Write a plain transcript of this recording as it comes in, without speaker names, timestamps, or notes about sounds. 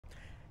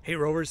Hey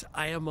Rovers,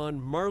 I am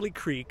on Marley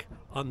Creek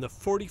on the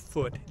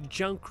 40-foot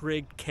junk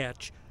rigged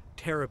ketch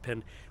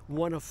Terrapin,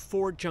 one of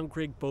 4 junk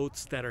rig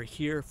boats that are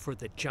here for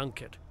the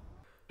Junket.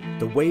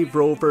 The Wave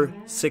Rover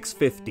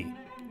 650,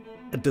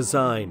 a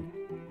design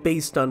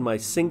based on my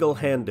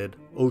single-handed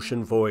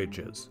ocean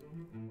voyages.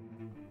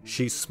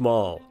 She's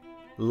small,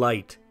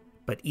 light,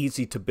 but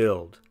easy to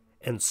build,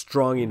 and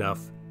strong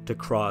enough to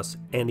cross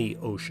any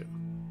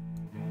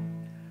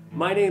ocean.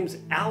 My name's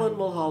Alan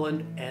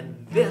Mulholland,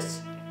 and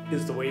this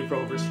is the Wave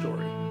Rover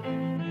story.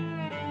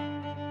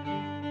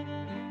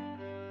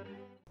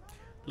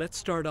 Let's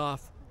start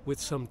off with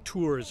some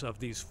tours of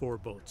these 4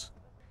 boats.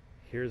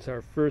 Here's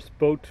our first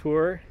boat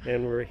tour,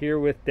 and we're here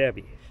with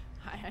Debbie.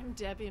 Hi, I'm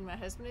Debbie, and my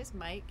husband is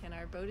Mike, and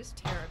our boat is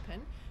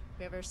Terrapin.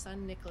 We have our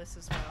son Nicholas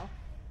as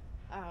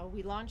well.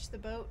 We launched the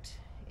boat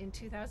in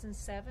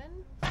 2007.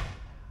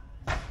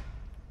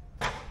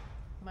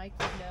 Mike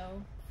would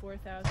know,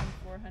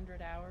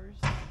 4,400 hours.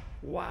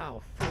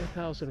 Wow,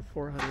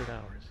 4,400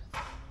 hours.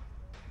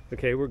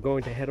 Okay, we're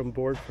going to head on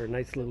board for a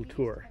nice little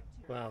tour.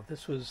 Wow,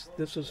 this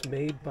was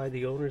made by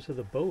the owners of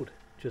the boat,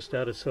 just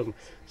out of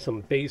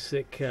some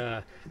basic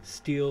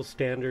steel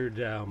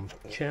standard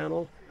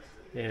channel,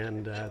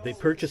 and they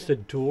purchased a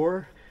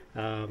door.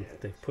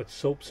 They put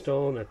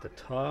soapstone at the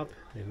top.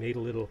 They made a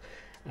little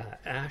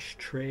ash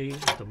tray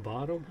at the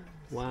bottom.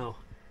 Wow,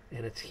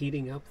 and it's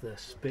heating up the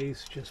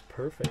space just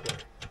perfectly.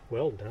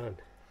 Well done.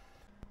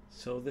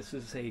 So this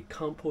is a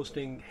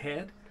composting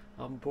head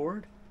on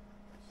board,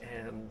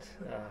 and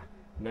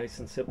nice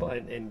and simple,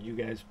 and you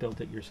guys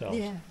built it yourselves.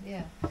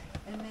 Yeah.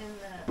 And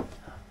then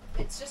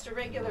it's just a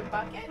regular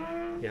bucket.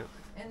 Yeah.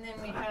 And then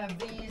we have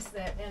these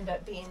that end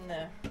up being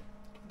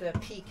the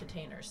pee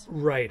containers.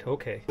 Right,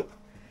 okay.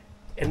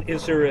 And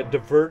is there a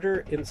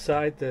diverter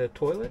inside the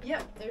toilet?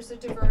 Yeah, there's a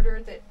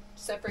diverter that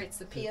separates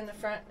the pee in the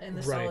front and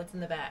the solids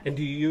in the back. And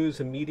do you use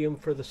a medium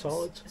for the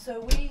solids?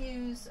 So we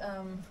use,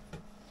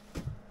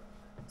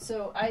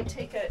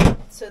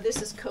 so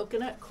this is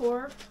coconut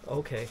core.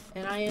 Okay.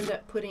 And I end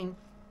up putting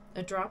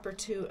a drop or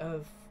 2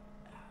 of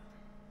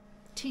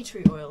tea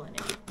tree oil in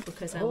it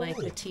because I like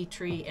the tea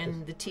tree,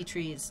 and the tea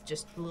tree is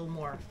just a little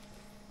more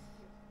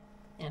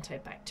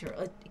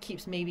antibacterial.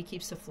 It maybe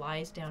keeps the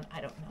flies down.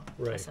 I don't know.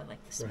 Right. Plus I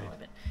like the smell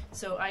of it.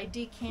 So I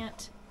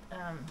decant.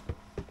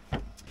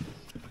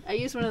 I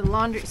use one of the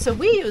laundry. So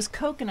we use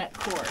coconut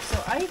core.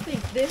 So I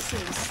think this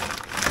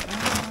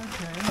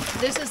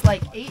is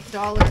like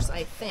 $8,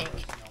 I think.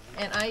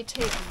 And I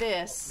take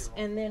this,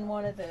 and then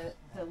one of the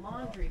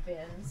laundry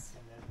bins.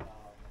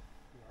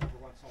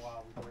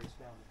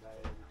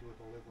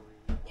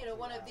 You know,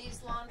 one of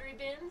these laundry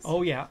bins.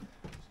 Oh yeah.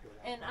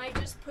 And I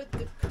just put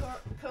the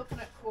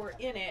coconut core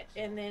in it,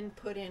 and then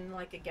put in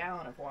like a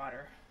gallon of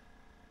water.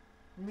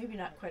 Maybe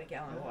not quite a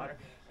gallon of water.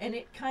 And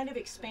it kind of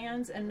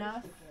expands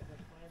enough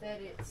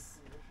that it's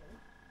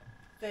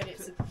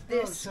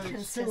this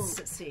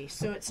consistency.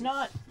 So it's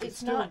not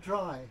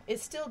dry.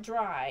 It's still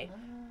dry,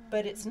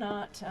 but it's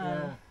not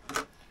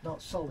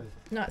not solid.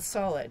 Not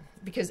solid,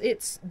 because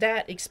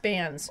that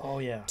expands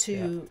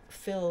to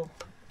fill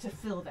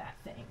that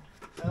thing.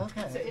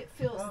 Okay. So it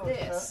fills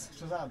this.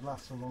 So that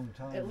lasts a long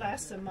time. It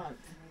lasts a month.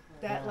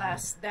 That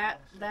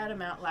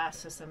amount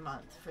lasts us a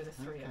month for the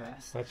 3 of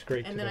us. That's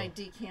great. And then I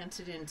decant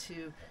it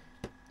into.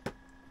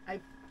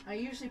 I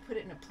usually put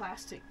it in a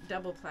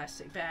double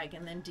plastic bag,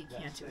 and then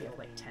decant it. We have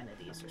like 10 of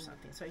these or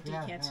something. So I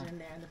decant it in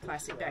there, and the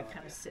plastic bag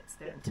kind of sits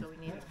there until we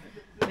need it.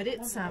 But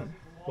it's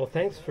Well,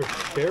 thanks for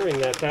sharing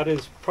that. That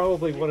is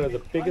probably one of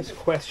the biggest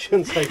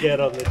questions I get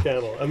on the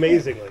channel.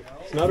 Amazingly,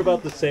 it's not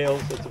about the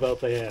sails; it's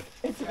about the head.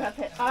 It's about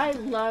that. I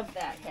love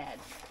that head.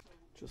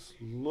 Just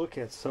look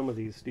at some of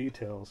these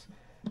details.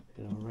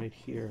 You know, right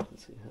here.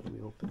 Let's see, how do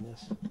we open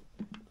this?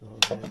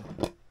 Okay.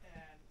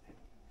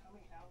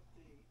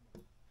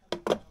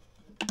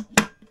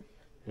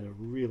 And a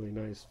really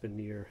nice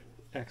veneer.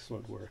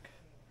 Excellent work.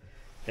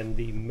 And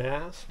the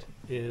mast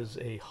is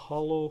a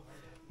hollow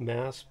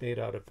mast made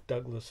out of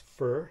Douglas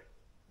fir.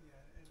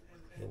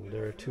 And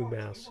there are 2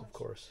 masts, of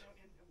course.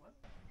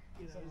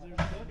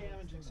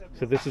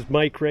 So this is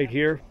Mike right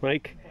here,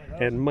 Mike.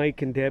 And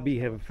Mike and Debbie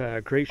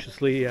have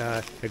graciously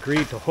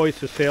agreed to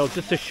hoist the sail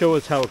just to show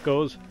us how it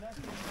goes.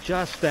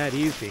 Just that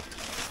easy.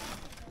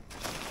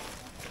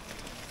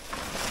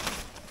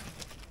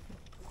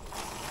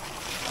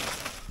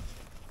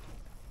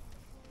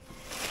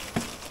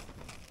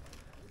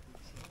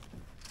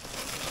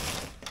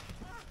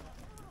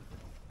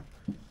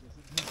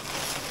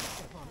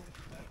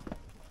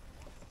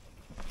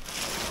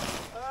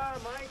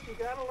 Mike, you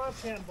gotta love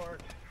sandbar.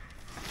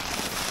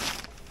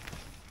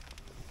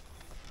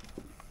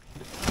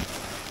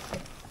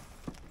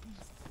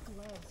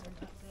 gloves are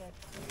not bad.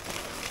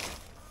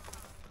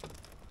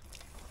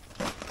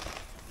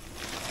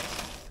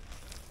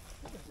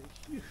 That is a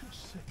huge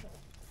sail.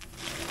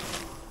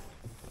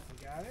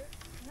 You got it?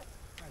 Yep.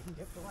 I can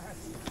get the last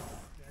one.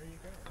 There you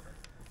go.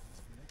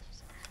 Is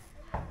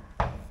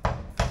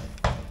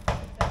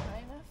that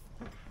high enough?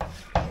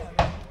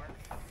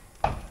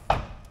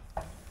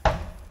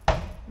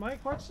 Mike,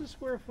 what's the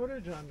square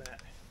footage on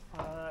that?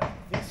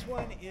 This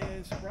one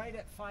is right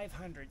at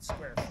 500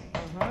 square feet.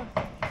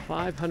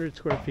 500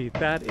 square feet.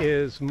 That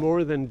is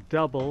more than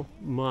double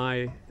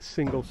my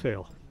single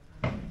sail.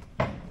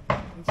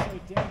 And so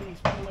Debbie's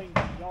pulling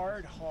the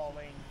yard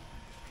hauling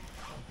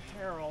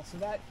apparel, so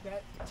that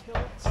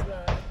tilts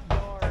the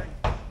yard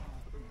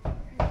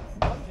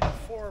up and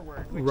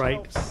forward, which Right.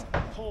 helps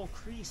pull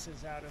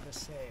creases out of the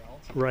sail.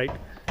 Right.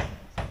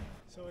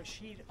 So a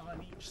sheet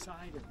on each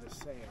side of the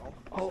sail.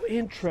 Oh,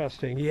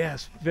 interesting.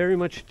 Yes, very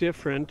much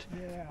different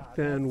Yeah.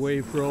 than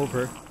Wave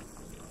Rover.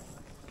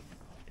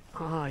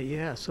 Ah,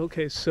 yes.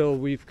 Okay, so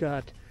we've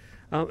got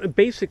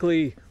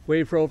basically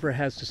Wave Rover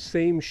has the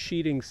same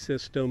sheeting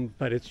system,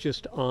 but it's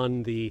just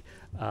on the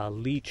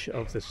leech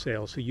of the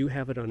sail. So you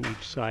have it on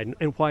each side.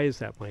 And why is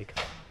that, Mike?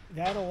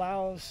 That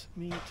allows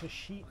me to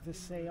sheet the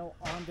sail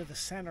onto the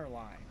center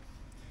line,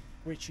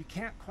 which you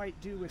can't quite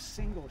do with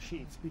single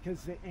sheets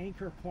because the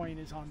anchor point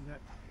is on the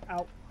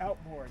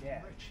outboard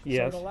edge.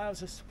 Yes. So it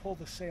allows us to pull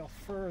the sail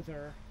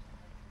further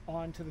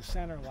onto the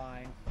center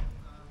line,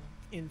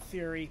 in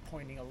theory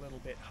pointing a little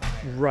bit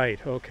higher.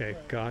 Right. Okay.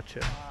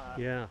 Gotcha.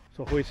 Yeah.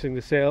 So hoisting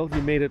the sail,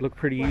 you made it look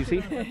pretty easy.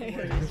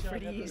 It's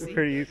pretty easy.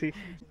 Pretty easy.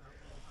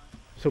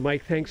 So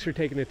Mike, thanks for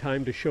taking the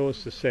time to show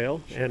us the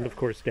sail, and of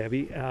course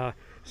Debbie.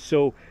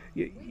 So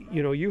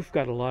you know, you've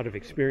got a lot of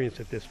experience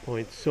at this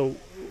point. So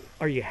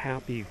are you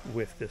happy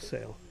with this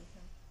sail?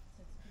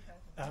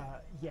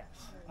 Yes,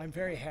 I'm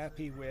very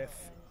happy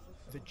with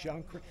the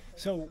junk.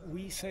 So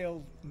we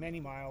sailed many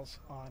miles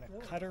on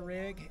a cutter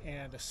rig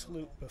and a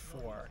sloop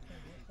before,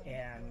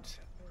 and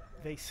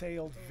they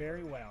sailed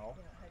very well.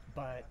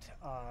 But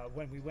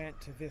when we went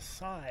to this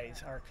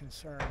size, our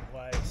concern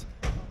was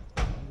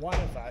one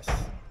of us,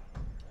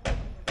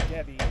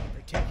 Debbie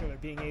in particular,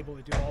 being able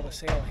to do all the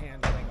sail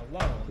handling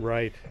alone.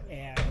 Right.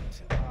 And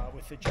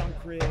with the junk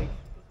rig,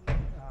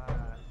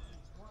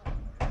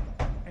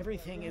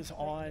 everything is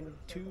on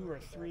 2 or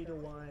 3 to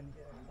 1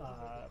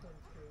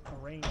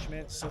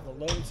 arrangements, so the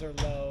loads are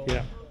low.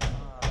 Yeah.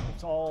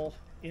 It's all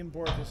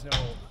inboard. There's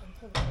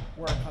no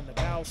work on the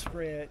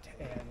bowsprit,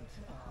 and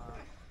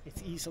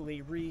it's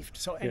easily reefed.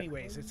 So,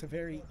 anyways, it's a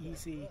very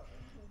easy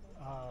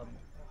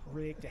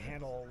rig to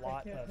handle a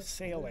lot of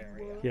sail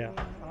area. Yeah.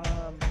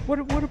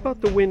 What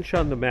about the winch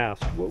on the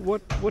mast?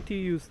 What do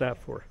you use that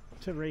for?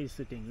 To raise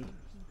the dinghy.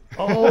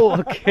 Oh,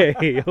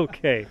 okay,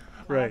 okay,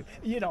 right.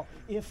 You know,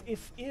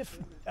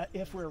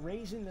 if we're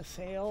raising the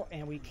sail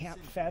and we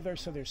can't feather,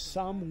 so there's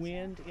some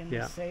wind in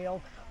Yeah. the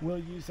sail, we'll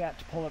use that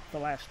to pull up the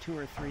last 2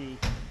 or 3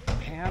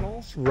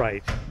 panels.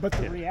 Right. But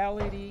the Yeah.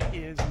 reality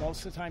is,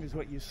 most of the time, is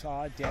what you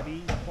saw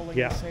Debbie pulling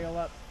Yeah. the sail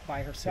up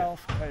by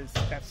herself, because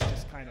that's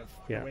just kind of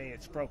Yeah. the way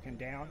it's broken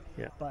down.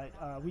 Yeah. But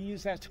we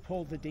use that to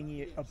pull the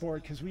dinghy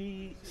aboard, because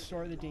we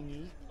store the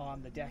dinghy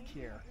on the deck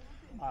here.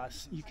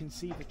 You can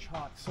see the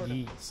chalk sort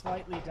of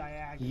slightly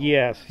diagonal.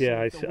 Yes, so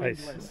yeah, the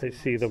windlass I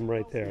see them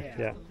right there.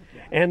 Yeah.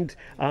 Yeah. And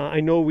I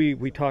know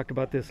we talked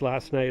about this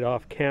last night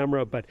off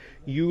camera, but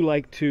you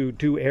like to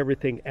do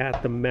everything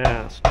at the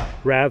mast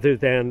rather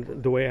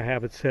than the way I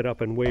have it set up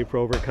in Wave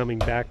Rover coming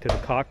back to the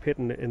cockpit.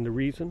 And the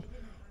reason?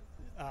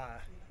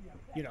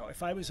 You know,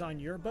 if I was on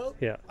your boat,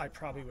 Yeah. I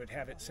probably would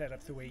have it set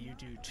up the way you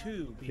do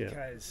too,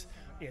 because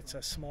it's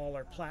a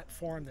smaller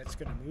platform that's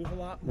going to move a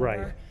lot more.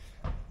 Right.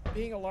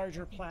 Being a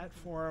larger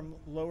platform,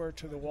 lower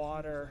to the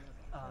water,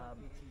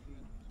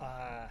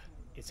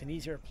 it's an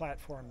easier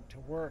platform to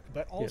work,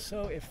 but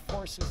also it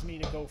forces me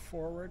to go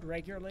forward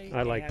regularly.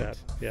 I like and that,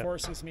 yeah.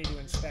 Forces me to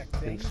inspect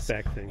things,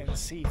 and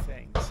see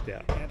things.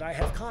 Yeah. And I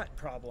have caught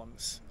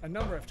problems a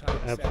number of times.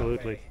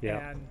 Absolutely,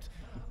 that way.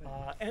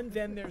 yeah. And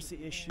then there's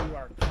the issue,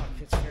 our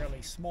cockpit's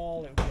fairly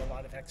small. It would be a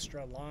lot of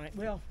extra line.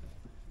 Well,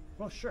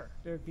 sure.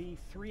 There'd be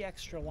 3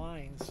 extra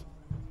lines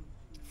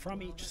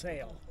from each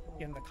sail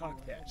in the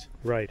cockpit.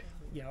 Right.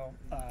 You know,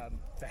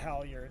 the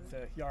halyard,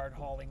 the yard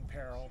hauling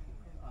peril,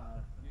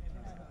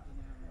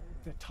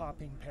 the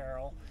topping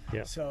peril.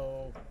 Yeah.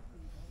 So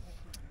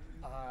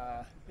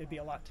it'd be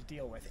a lot to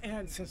deal with.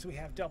 And since we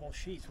have double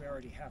sheets, we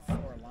already have 4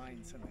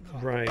 lines in the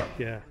cockpit. Right.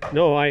 Yeah.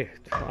 No, I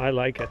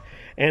like it.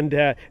 And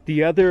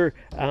the other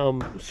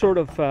sort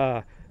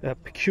of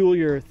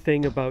peculiar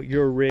thing about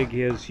your rig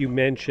is you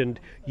mentioned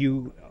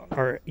you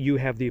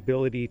have the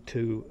ability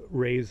to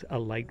raise a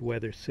light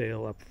weather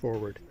sail up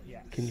forward.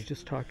 Yes. Can you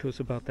just talk to us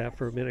about that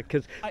for a minute?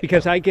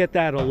 Because I get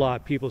that a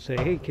lot. People say,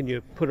 "Hey, can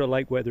you put a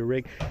light weather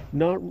rig?"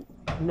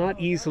 Not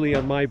easily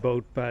on my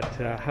boat, but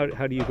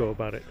how do you go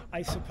about it?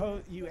 I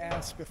suppose you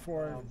asked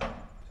before,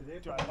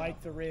 do I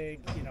like the rig?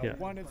 You know, Yeah.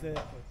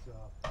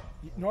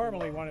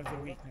 normally one of the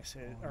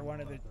weaknesses, or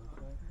one of the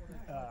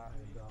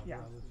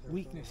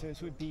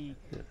weaknesses would be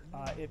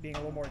it being a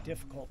little more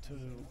difficult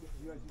to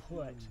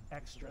put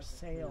extra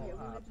sail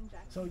up.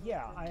 So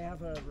yeah, I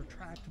have a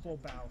retractable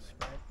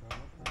bowsprit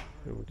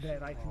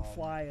that I can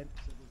fly an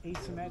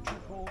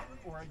asymmetrical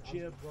or a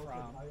jib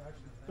from.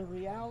 The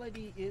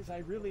reality is I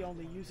really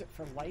only use it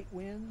for light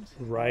winds.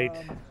 Right.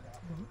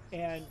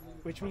 And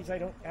which means I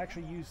don't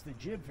actually use the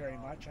jib very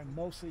much. I'm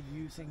mostly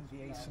using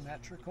the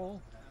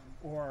asymmetrical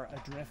or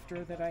a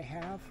drifter that I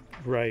have.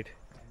 Right.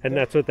 And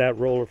that's what that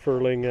roller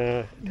furling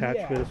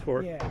attachment is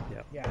for? Yeah,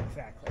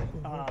 exactly.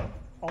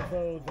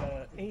 Although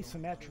the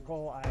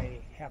asymmetrical I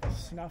have a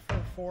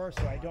snuffer for,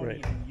 so I don't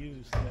even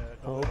use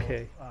the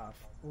okay.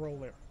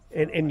 roller.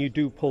 And you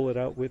do pull it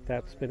out with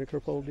that spinnaker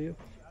pole, do you?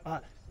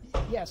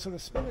 Yeah, so the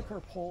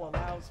spinnaker pole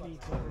allows me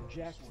to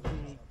project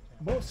the...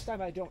 Most of the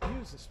time I don't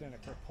use the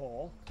spinnaker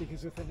pole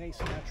because with an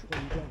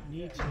asymmetrical you don't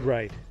need to.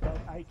 Right. But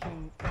I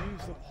can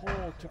use the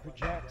pole to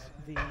project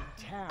the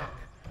tack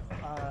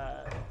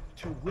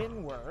to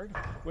windward,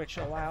 which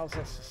allows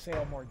us to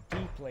sail more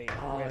deeply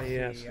with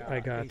yes, the I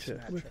got you.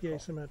 With the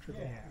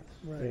asymmetrical. Yeah.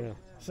 Right. Yeah.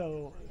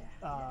 So,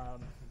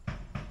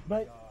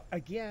 but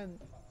again,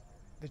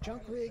 the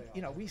junk rig,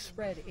 we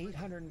spread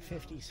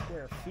 850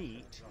 square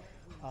feet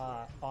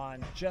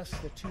on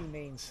just the two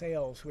main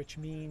sails, which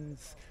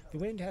means the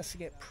wind has to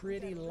get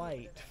pretty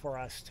light for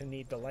us to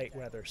need the light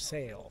weather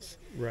sails.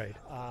 Right.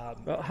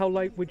 How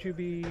light would you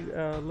be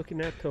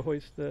looking at to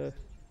hoist the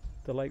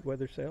light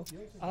weather sail?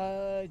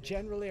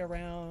 Generally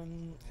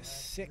around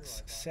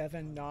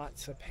 6-7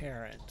 knots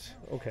apparent.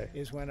 Okay.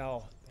 Is when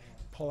I'll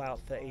pull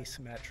out the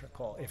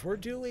asymmetrical. If we're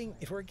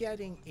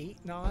getting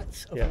 8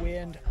 knots of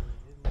wind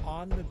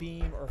on the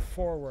beam or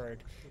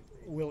forward,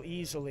 we'll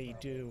easily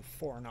do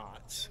 4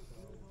 knots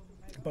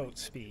boat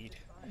speed.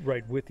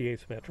 Right, with the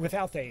asymmetrical.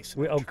 Without the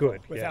asymmetrical. Oh,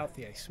 good. Without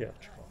the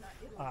asymmetrical.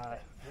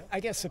 I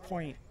guess the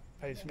point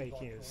I was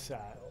making is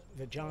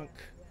the junk.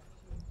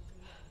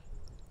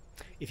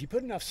 If you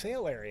put enough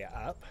sail area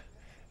up,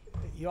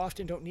 you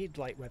often don't need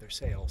light weather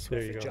sails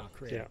with the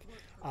junk rig.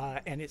 Yeah.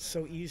 And it's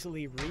so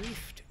easily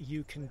reefed,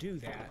 you can do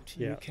that.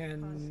 Yeah. You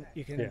can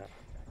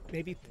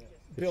maybe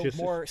build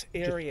more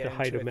area just the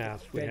height into of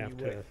mast we than have you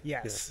to. would.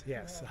 Yes.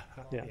 Yeah.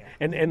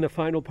 And the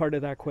final part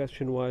of that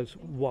question was,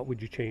 what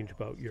would you change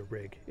about your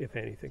rig, if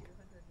anything?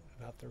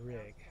 About the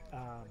rig.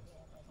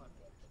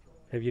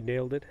 Have you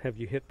nailed it? Have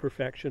you hit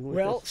perfection with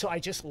Well, this? so I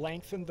just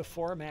lengthened the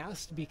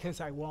foremast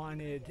because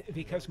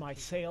because my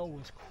sail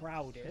was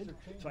crowded.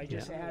 So I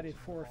just added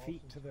 4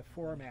 feet to the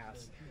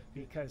foremast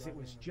because it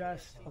was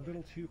just a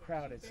little too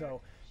crowded. So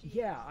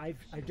yeah,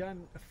 I've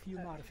done a few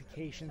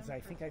modifications.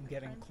 I think I'm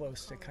getting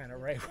close to kind of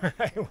right where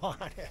I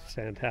want it.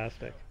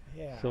 Fantastic.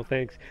 Yeah. So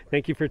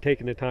thank you for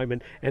taking the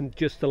time. And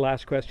just the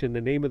last question, the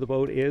name of the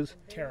boat is?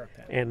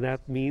 Terrapin. And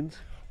that means?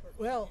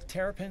 Well,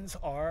 terrapins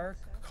are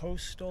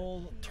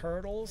coastal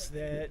turtles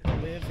that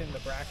live in the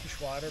brackish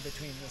water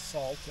between the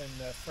salt and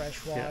the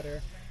fresh water,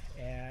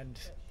 and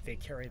they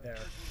carry their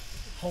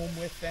home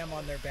with them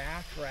on their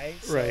back, right?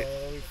 So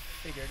we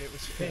figured it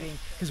was fitting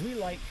because we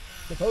like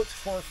the boat's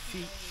 4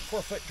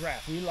 foot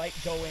draft. We like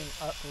going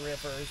up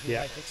rivers. We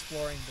like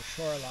exploring the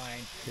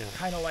shoreline,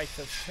 kind of like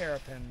those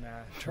terrapin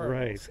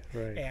turtles.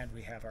 Right. And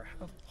we have our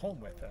home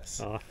with us.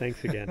 Oh,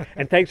 thanks again.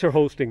 And thanks for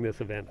hosting this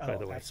event, by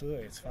the way.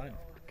 Absolutely, it's fun.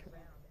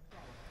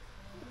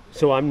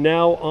 So I'm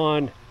now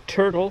on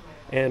Turtle,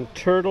 and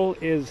Turtle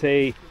is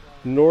a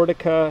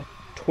Nordica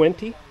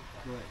 20. Right.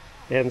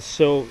 And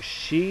so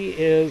she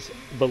is,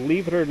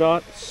 believe it or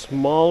not,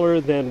 smaller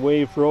than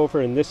Wave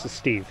Rover, and this is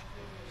Steve.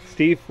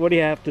 Steve, what do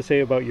you have to say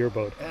about your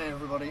boat? Hey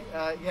everybody,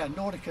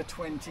 Nordica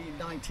 20,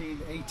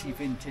 1980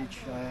 vintage,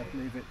 I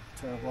believe it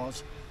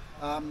was.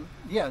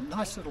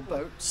 Nice little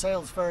boat,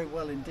 sails very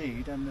well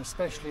indeed, and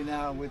especially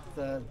now with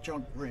the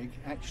junk rig,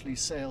 actually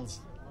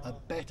sails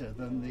better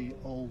than the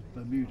old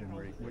Bermudan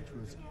rig, which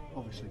was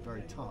obviously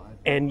very tired.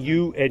 And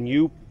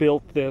you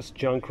built this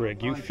junk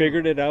rig. You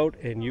figured it out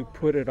and you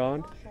put it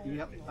on?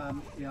 Yep. I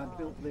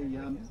built the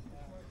mast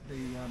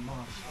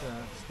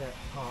step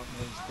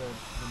partners.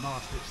 The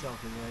mast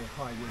itself is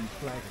a high wind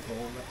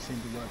flagpole. That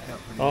seemed to work out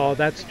pretty well. Oh,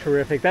 that's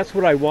terrific. That's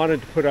what I wanted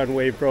to put on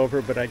Wave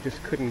Rover, but I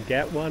just couldn't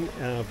get one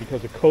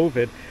because of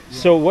COVID. Yeah.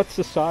 So what's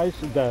the size,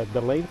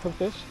 the length of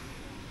this?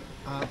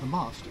 The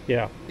mast?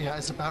 Yeah,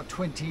 it's about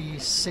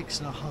 26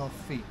 and a half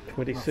feet.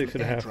 26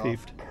 and a half feet.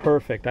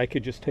 Perfect. I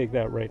could just take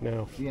that right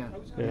now. Yeah.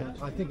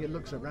 I think it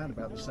looks around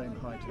about the same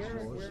height as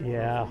yours.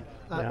 Yeah.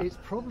 It's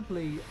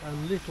probably a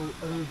little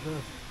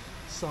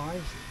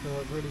oversized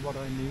for really what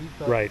I need.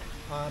 But, right.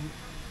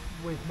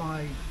 With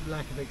my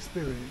lack of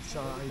experience,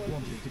 I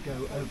wanted to go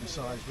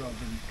oversized rather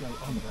than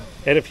go under.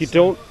 And if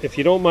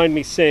you don't mind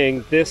me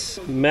saying, this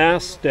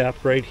mast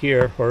step right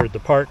here, or the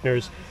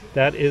partners,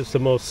 that is the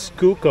most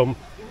skookum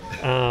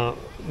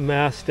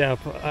mast step.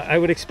 I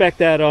would expect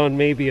that on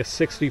maybe a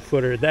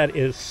 60-footer. That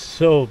is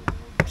so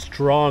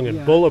strong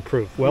and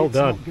bulletproof. Well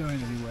done. It's not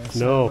going anywhere.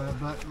 No.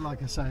 But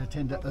like I say, I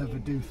tend to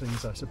overdo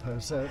things, I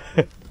suppose. So,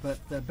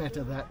 but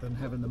better that than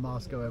having the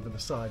mast go over the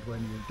side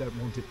when you don't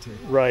want it to.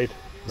 Right.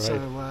 So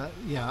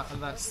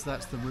that's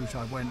the route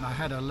I went. I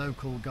had a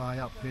local guy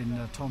up in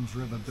Tom's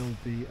River build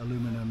the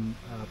aluminum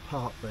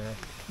part there.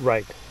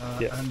 Right.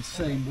 And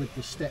same with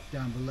the step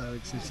down below.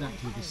 It's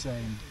exactly the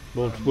same.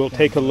 We'll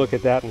take a look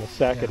at that in a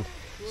second.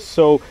 Yeah.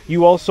 So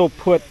you also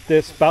put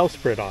this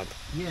bowsprit on.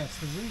 Yes,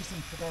 the reason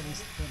for that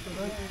is the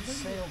boat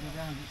sailed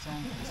around its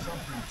anchor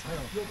something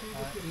tail,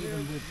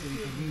 even with the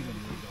Bermudan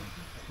rig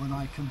on. When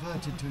I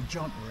converted to a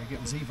junk rig, it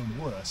was even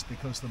worse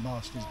because the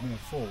mast is moved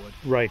forward.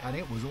 Right. And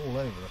it was all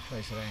over a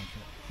place at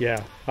anchor.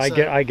 Yeah,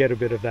 So- I get a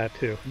bit of that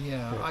too.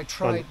 Yeah, Yeah, I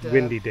tried. on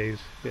windy days.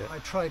 Yeah. I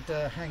tried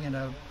hanging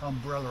an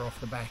umbrella off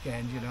the back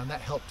end, you know, and that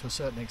helped to a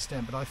certain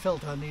extent. But I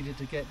felt I needed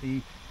to get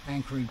the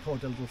anchoring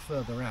point a little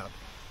further out,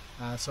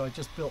 so I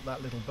just built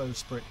that little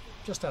bowsprit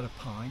just out of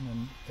pine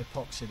and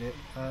epoxied it,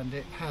 and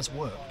it has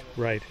worked.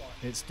 Right.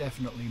 It's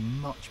definitely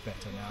much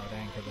better now at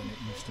anchor than it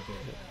used to be.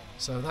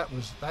 So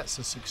that's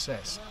a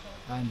success.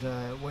 And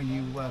when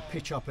you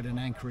pitch up at an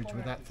anchorage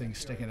with that thing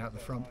sticking out the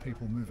front,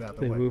 people move out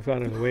the They way. move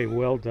out of the way.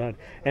 Well done.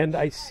 And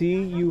I see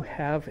you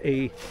have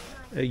a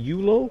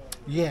ULO.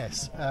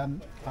 Yes.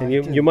 And I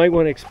you do. you might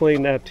want to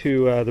explain that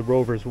to the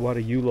rovers what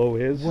a ULO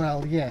is.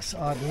 Well, yes,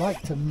 I'd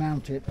like to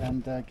mount it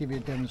and give you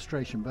a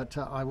demonstration, but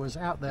I was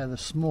out there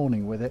this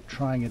morning with it,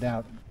 trying it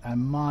out,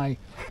 and my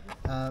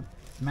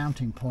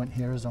mounting point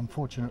here has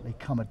unfortunately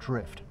come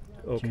adrift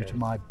Okay. due to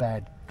my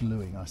bad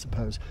gluing, I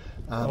suppose.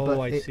 Oh, but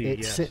I it, see, it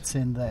yes. sits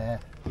in there,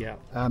 Yeah.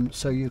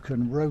 so you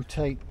can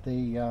rotate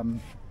the.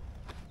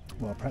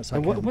 Well, perhaps I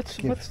And can what's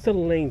give- the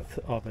length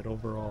of it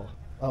overall?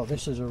 Oh,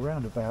 this is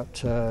around about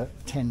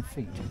 10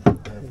 feet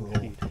overall.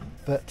 feet.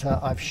 But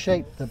I've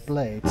shaped the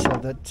blade so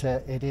that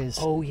it is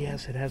Oh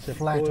yes, it has a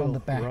flat foil. on the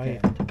back Right.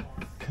 end,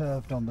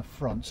 curved on the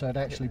front, so it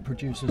actually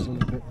produces a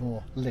little bit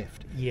more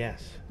lift.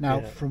 Yes. Now,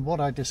 yeah. from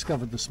what I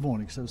discovered this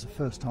morning, because it was the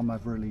first time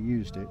I've really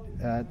used it,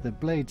 the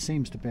blade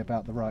seems to be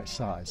about the right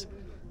size,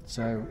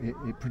 so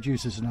it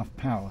produces enough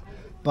power.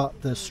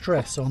 But the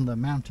stress on the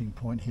mounting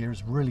point here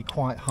is really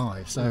quite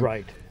high, so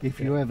Right, if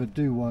you ever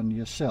do one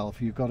yourself,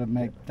 you've got to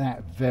make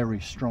that very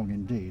strong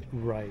indeed,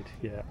 Right.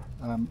 Yeah.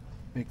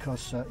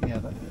 because all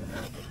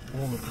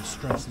of the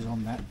stress is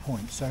on that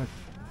point. So,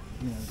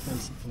 you know,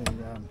 basically,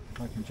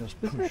 I can just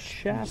Isn't push. that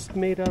shaft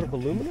made out of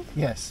aluminum?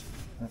 Yes,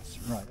 that's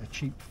right, a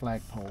cheap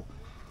flagpole.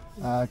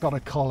 Got a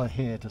collar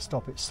here to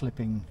stop it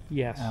slipping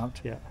Yes.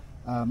 out. Yeah.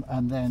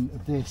 And then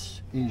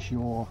this is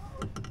your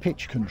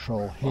pitch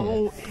control here.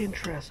 Oh,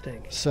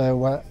 interesting.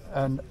 So,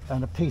 and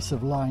a piece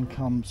of line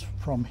comes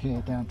from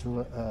here down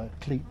to a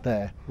cleat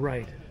there.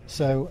 Right.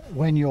 So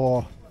when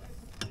you're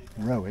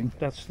rowing,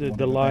 That's for want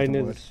the of a line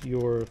better is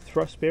your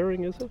thrust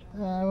bearing, is it?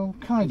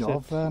 kind Is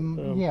of.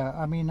 it, Yeah,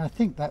 I mean, I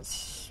think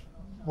that's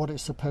what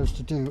it's supposed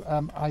to do.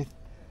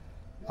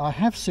 I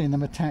have seen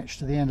them attached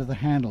to the end of the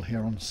handle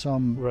here on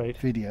some Right.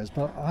 videos,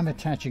 but I'm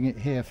attaching it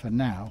here for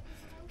now.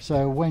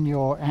 So when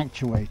you're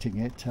actuating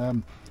it,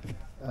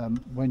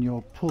 when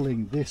you're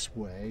pulling this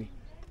way,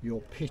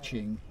 you're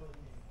pitching,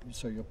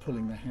 so you're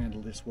pulling the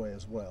handle this way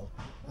as well.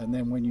 And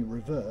then when you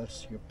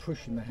reverse, you're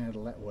pushing the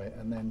handle that way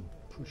and then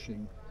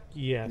pushing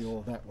Yes. the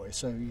oar that way.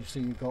 So you see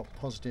you've got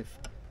positive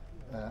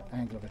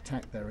angle of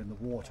attack there in the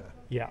water.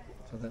 Yeah.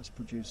 So that's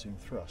producing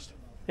thrust.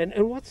 And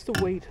what's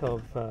the weight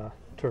of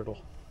turtle?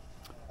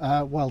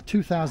 Well,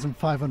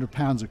 2,500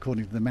 pounds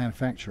according to the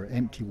manufacturer,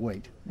 empty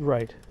weight.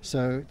 Right.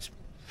 So it's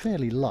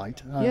fairly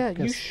light. Yeah, I you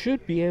guess-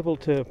 should be able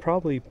to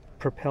probably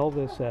propel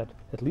this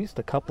at least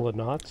a couple of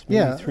knots, maybe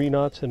Yeah. 3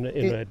 knots in a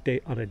It-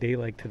 day on a day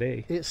like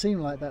today. It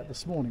seemed like that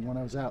this morning when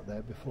I was out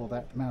there before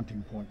that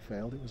mounting point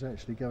failed. It was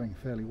actually going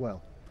fairly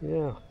well.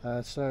 Yeah.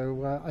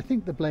 So I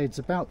think the blade's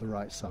about the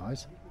right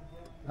size.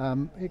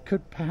 It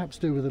could perhaps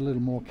do with a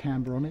little more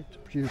camber on it to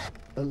produce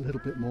a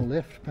little bit more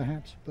lift,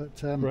 perhaps.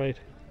 But Right.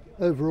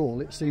 overall,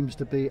 it seems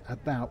to be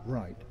about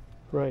right.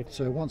 Right.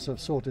 So once I've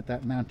sorted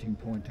that mounting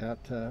point out,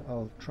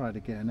 I'll try it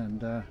again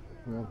and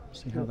we'll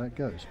see how that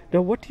goes.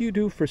 Now, what do you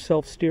do for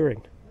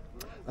self-steering?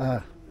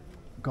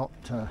 Got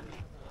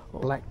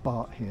Black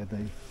Bart here,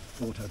 the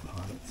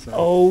autopilot. So,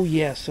 Oh,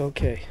 yes.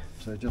 Okay.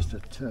 so just a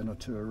turn or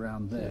two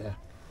around there.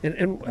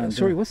 And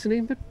sorry, what's the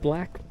name of it?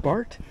 Black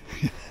Bart?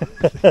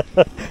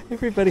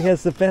 Everybody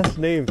has the best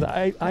names.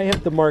 I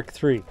have the Mark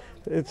III.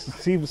 It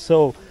seems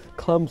so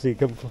clumsy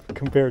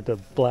compared to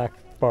Black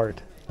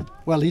Bart.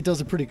 Well, he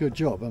does a pretty good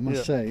job, I must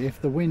Yeah. say.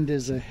 If the wind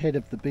is ahead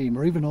of the beam,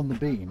 or even on the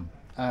beam,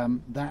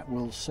 that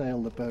will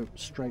sail the boat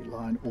straight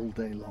line all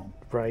day long,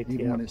 Right.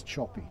 even Yeah. when it's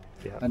choppy.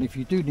 Yeah. And if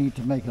you do need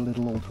to make a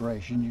little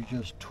alteration, you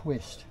just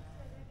twist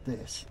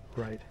this,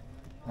 Right.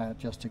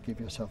 just to give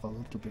yourself a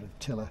little bit of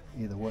tiller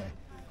either way.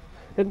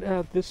 And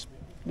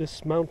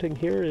this mounting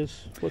here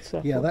is what's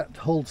that? Yeah, for? that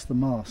holds the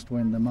mast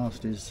when the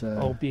mast is...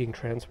 being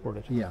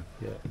transported. Yeah,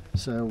 Yeah.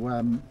 so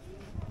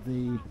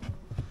the...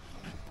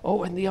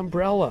 Oh, and the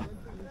umbrella.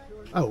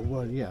 Oh,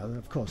 well, yeah,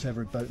 of course,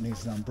 every boat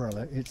needs an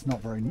umbrella. It's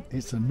not very...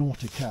 It's a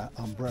Nautica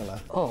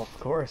umbrella. Oh, of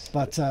course.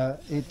 But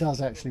it does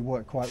actually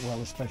work quite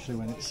well, especially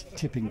when it's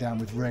tipping down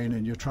with rain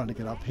and you're trying to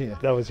get up here.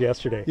 That was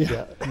yesterday.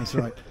 Yeah, that's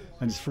right.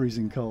 And it's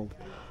freezing cold.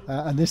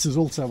 And this is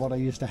also what I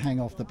used to hang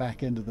off the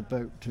back end of the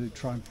boat to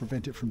try and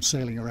prevent it from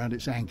sailing around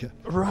its anchor,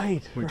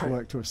 Right. which right.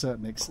 worked to a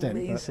certain extent.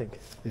 Amazing. But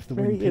if the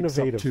Very wind picks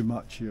innovative. up too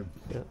much, you've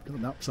Yeah. got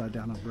an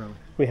upside-down umbrella.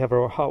 We have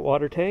our hot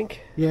water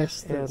tank.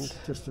 Yes, that's And-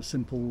 just a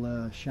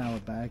simple shower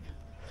bag.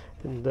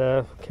 And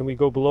can we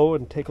go below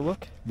and take a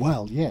look?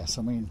 Well, yes,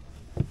 I mean,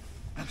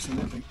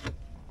 absolutely.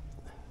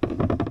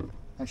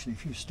 Actually,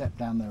 if you step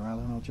down there,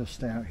 Alan, I'll just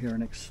stay out here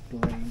and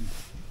explain.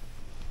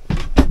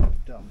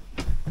 done.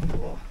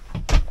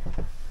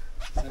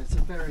 So it's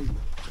a very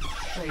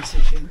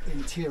basic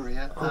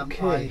interior.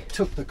 I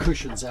took the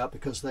cushions out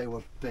because they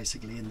were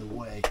basically in the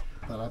way,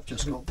 but I've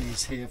just got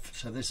these here.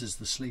 So this is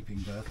the sleeping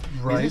berth.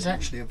 Right. It is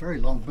actually a very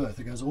long berth.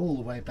 It goes all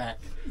the way back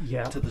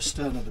Yeah. to the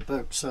stern of the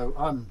boat. So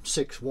I'm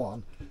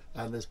 6'1",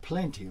 and there's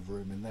plenty of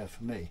room in there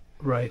for me.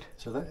 Right.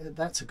 So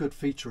that's a good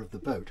feature of the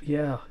boat.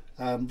 Yeah.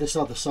 This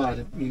other side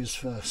I've used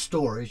for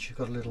storage. You've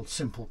got a little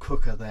simple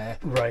cooker there.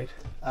 Right.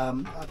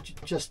 I've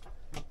just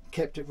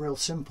kept it real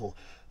simple.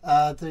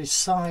 The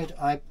side,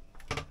 I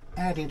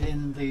added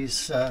in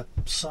these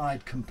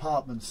side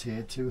compartments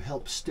here to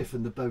help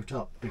stiffen the boat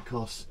up,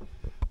 because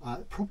I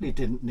probably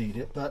didn't need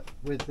it, but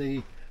with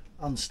the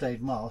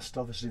unstayed mast,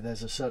 obviously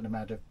there's a certain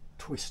amount of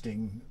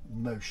twisting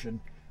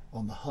motion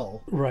on the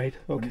hull. Right.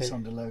 When Okay. it's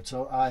under load.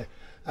 So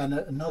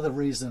another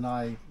reason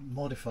I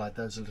modified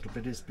those a little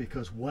bit is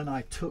because when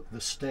I took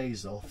the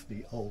stays off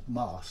the old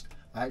mast,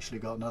 I actually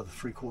got another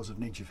 3/4 of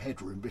an inch of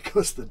headroom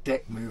because the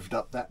deck moved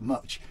up that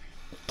much.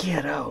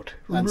 Get out.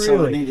 And really?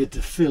 so I needed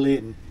to fill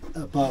in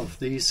above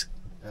these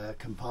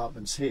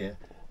compartments here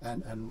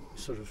and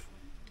sort of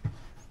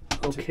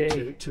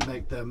to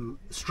make them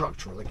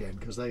structural again,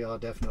 because they are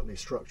definitely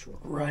structural.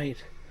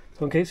 Right.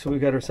 Okay, so we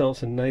got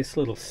ourselves a nice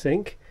little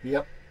sink.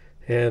 Yep.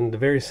 And the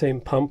very same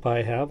pump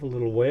I have, a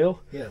little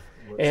whale. Yeah.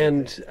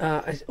 And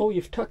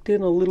you've tucked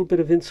in a little bit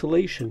of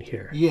insulation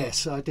here.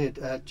 Yes, I did,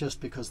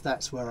 just because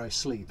that's where I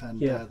sleep,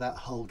 and Yeah. that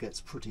hull gets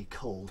pretty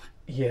cold.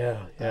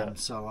 Yeah, yeah.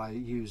 So I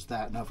used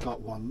that, and I've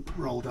got one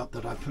rolled up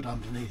that I put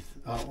underneath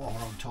or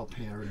on top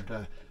here,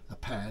 and a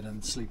pad,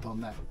 and sleep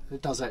on that.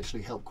 It does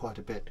actually help quite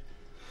a bit.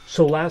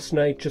 So last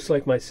night, just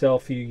like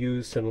myself, you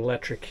used an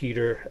electric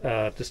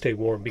heater to stay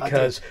warm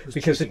because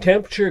the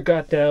temperature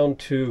got down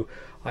to,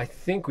 I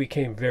think we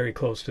came very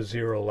close to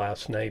zero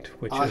last night,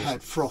 which I is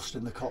had frost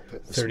in the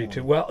cockpit this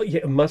 32. morning. Well,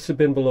 yeah, it must have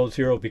been below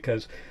zero,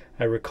 because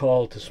I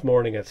recall this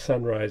morning at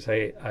sunrise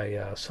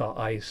I saw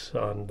ice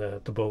on the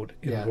boat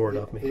inboard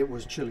of me. It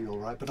was chilly, all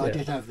right, but I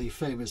did have the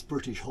famous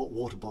British hot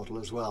water bottle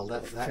as well.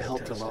 That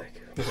helped a lot.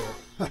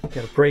 Got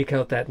to break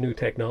out that new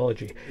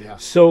technology. Yeah.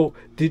 So,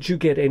 did you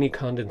get any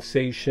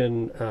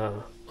condensation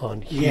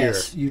on here?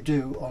 Yes, you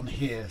do on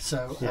here.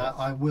 So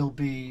I will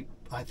be,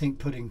 I think,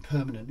 putting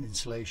permanent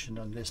insulation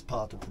on this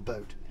part of the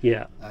boat.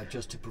 Yeah.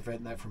 Just to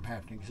prevent that from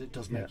happening, because it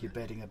does make your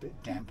bedding a bit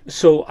damp.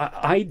 So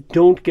I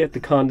don't get the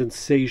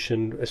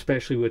condensation,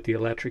 especially with the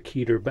electric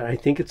heater, but I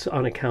think it's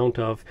on account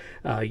of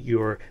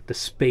the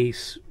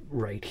space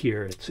right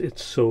here.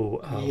 It's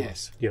so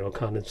yes,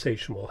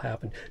 condensation will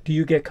happen. Do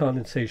you get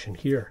condensation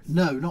here?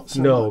 No, not so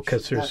much. No,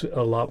 because there's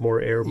a lot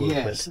more air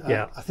movement. Yes,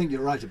 yeah. I think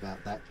you're right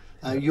about that.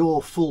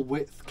 Your full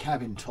width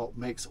cabin top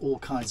makes all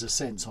kinds of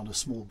sense on a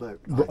small boat.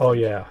 Oh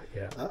yeah,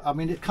 yeah. I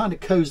mean, it's kind of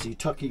cozy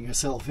tucking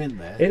yourself in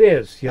there. It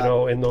is,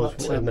 in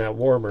that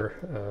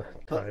warmer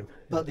time.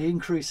 But the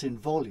increase in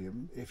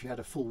volume, if you had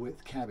a full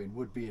width cabin,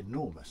 would be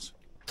enormous.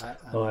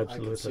 Oh, I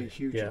absolutely. could see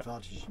huge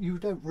advantages. You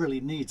don't really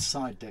need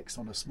side decks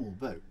on a small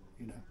boat,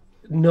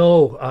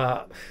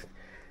 No,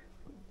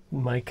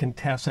 my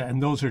Contessa,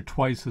 and those are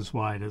twice as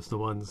wide as the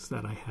ones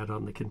that I had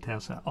on the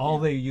Contessa. All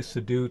they used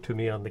to do to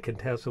me on the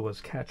Contessa was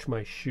catch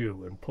my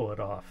shoe and pull it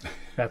off.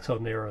 That's how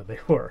narrow they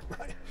were.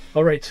 Right.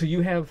 All right, so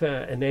you have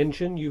an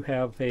engine, you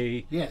have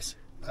a... Yes,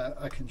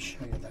 I can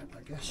show you that,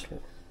 I guess.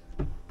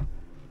 Okay.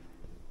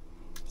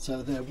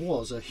 So there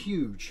was a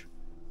huge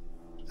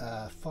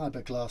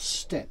fiberglass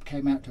step,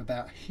 came out to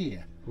about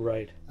here.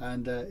 Right.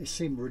 And it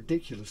seemed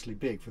ridiculously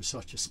big for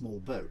such a small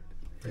boat,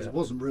 because it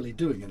wasn't really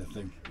doing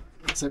anything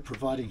except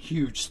providing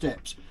huge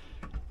steps.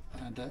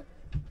 And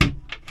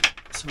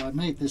so I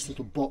made this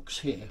little box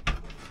here,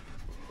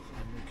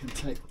 and we can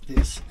take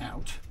this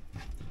out.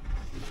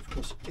 Of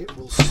course, it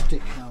will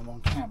stick now I'm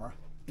on camera.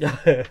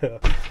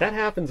 That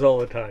happens all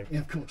the time. Yeah,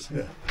 of course.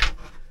 Yeah.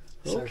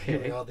 So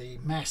here we are, the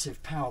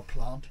massive power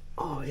plant.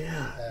 Oh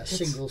yeah.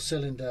 Single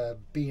cylinder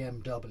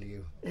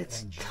BMW.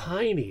 It's engine.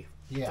 tiny.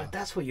 Yeah. But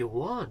that's what you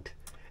want.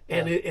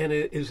 And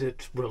is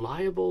it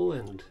reliable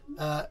and?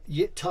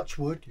 Touch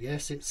wood,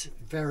 yes, it's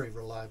very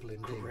reliable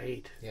indeed.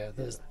 Great. Yeah,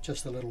 there's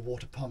just a little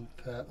water pump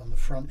on the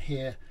front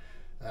here.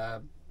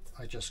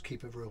 I just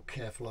keep a real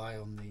careful eye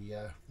on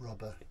the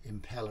rubber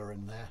impeller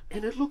in there.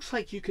 And it looks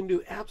like you can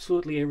do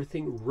absolutely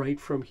everything right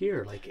from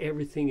here. Like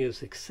everything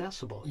is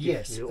accessible.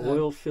 Yes. The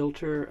oil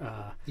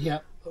filter. Yeah,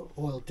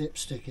 oil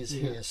dipstick is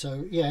here.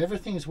 So yeah,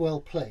 everything is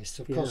well placed.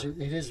 Of course, it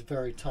is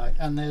very tight.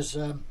 And there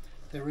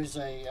is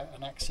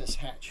an access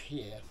hatch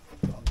here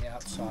on the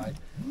outside,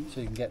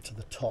 so you can get to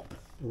the top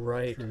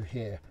through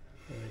here.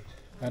 Right.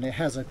 And it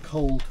has a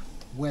cold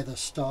weather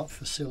start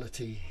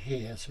facility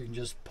here, so you can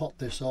just pop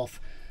this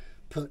off,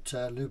 put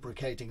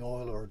lubricating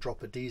oil or a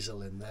drop of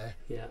diesel in there,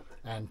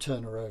 and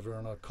turn her over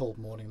on a cold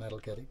morning. That'll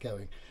get it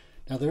going.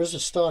 Now there is a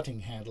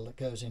starting handle that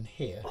goes in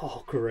here.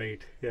 Oh,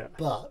 great! Yeah.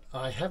 But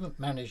I haven't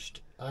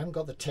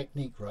got the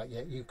technique right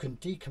yet. You can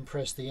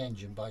decompress the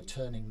engine by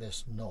turning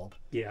this knob.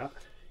 Yeah.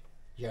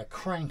 Yeah,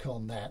 crank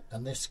on that,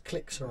 and this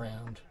clicks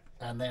around,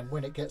 and then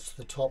when it gets to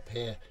the top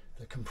here,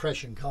 the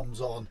compression comes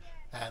on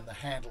and the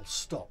handle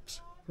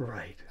stops.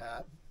 Right.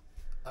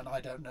 And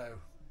I don't know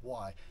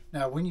why.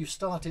 Now, when you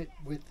start it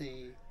with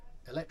the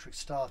electric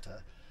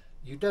starter,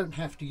 you don't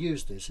have to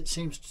use this. It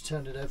seems to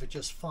turn it over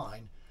just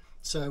fine.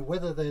 So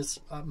whether there's,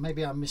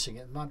 maybe I'm missing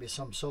it, there might be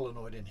some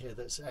solenoid in here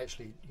that's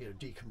actually, you know,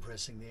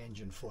 decompressing the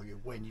engine for you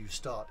when you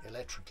start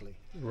electrically.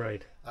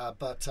 Right.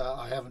 But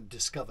I haven't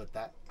discovered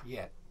that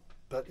yet.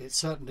 But it's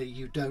certainly,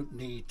 you don't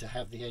need to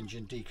have the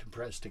engine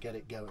decompressed to get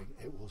it going.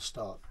 It will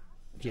start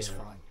just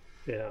fine.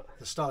 Yeah.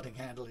 The starting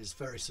handle is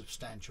very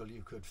substantial.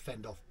 You could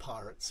fend off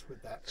pirates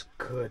with that. It's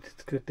good.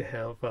 It's good to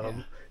have.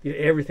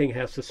 Everything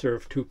has to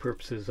serve two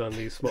purposes on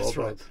these small That's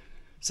boats. right.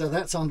 So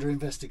that's under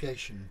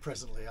investigation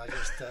presently. I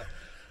just,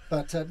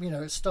 but you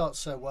know, it starts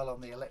so well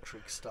on the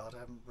electric start.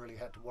 I haven't really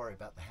had to worry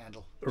about the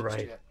handle just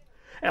yet.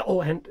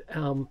 Oh, and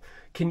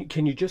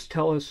can you just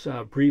tell us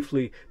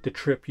briefly the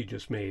trip you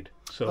just made?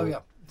 So. Oh yeah.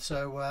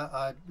 So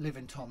I live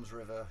in Toms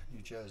River,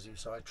 New Jersey.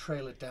 So I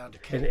trail it down to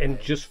Cape And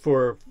May. just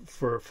for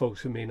folks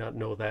who may not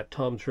know that,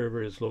 Toms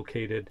River is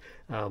located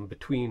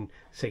between,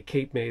 say,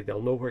 Cape May.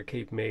 They'll know where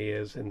Cape May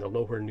is, and they'll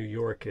know where New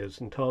York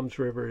is. And Toms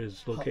River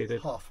is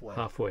located halfway.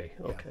 Halfway.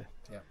 Okay.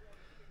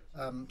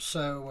 Yeah.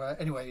 So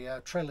anyway,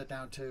 trail it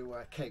down to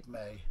Cape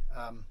May,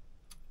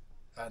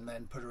 and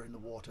then put her in the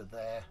water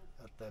there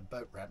at the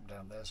boat ramp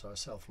down there. So I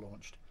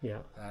self-launched. Yeah.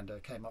 And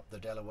came up the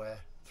Delaware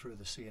through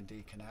the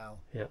C&D Canal.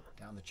 Yeah.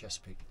 Down the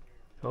Chesapeake.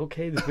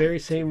 Okay, the very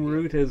same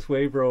route as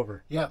Wave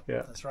Rover. Yeah.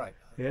 That's right.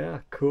 Yeah,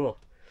 cool.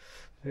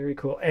 Very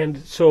cool. And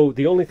so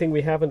the only thing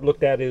we haven't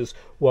looked at is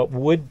what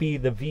would be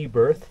the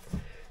V-berth.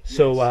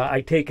 So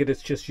I take it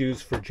it's just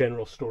used for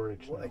general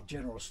storage. Well,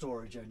 general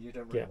storage, and you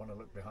don't really want to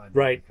look behind.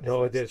 Right. It,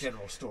 No, it is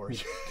general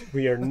storage.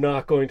 We are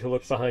not going to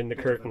look behind the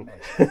curtain.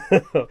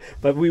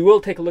 But we will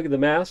take a look at the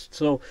mast.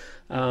 So,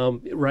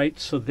 right.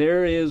 So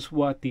there is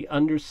what the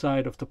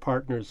underside of the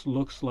Partners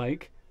looks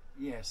like.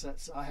 Yes,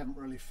 I haven't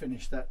really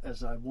finished that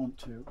as I want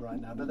to right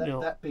now. But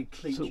that big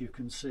cleat you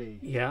can see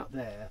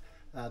there,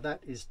 that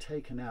is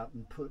taken out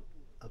and put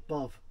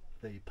above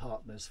the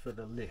Partners for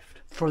the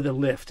lift. For the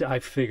lift, I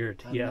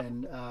figured.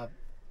 And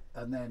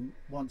then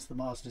once the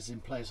mast is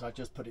in place, I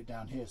just put it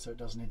down here so it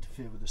doesn't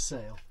interfere with the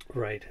sail.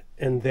 Right.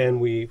 And then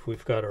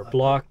we've got our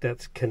block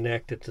that's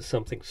connected to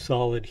something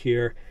solid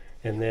here,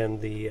 and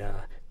then the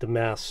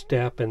mast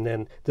step, and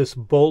then this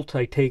bolt,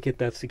 I take it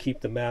that's to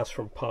keep the mast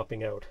from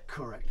popping out.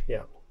 Correct.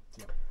 Yeah.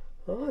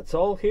 Oh, it's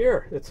all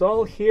here. It's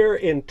all here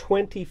in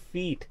 20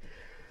 feet.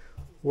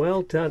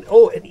 Well done.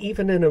 Oh, and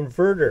even an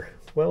inverter.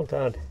 Well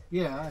done.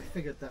 Yeah, I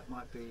figured that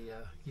might be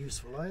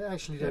useful. I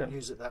actually don't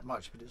use it that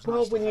much, but it's well,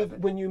 nice to have it.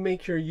 when you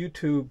make your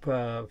YouTube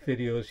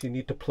videos, you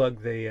need to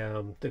plug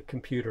the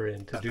computer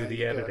in to do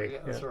the editing. Yeah,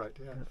 that's right.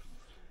 Yeah.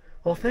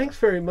 Well, thanks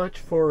very much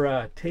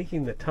for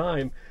taking the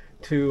time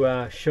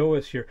to show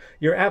us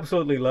your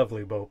absolutely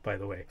lovely boat, by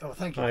the way. Oh,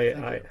 thank you.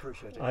 I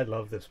appreciate it. I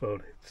love this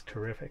boat. It's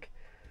terrific.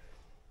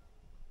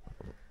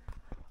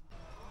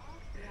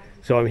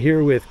 So I'm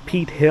here with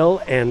Pete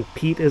Hill, and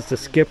Pete is the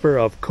skipper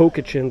of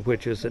Cocachin,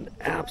 which is an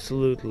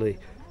absolutely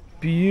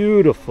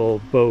beautiful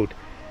boat.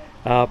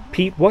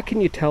 Pete, what can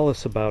you tell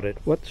us about it?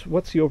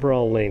 What's the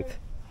overall length?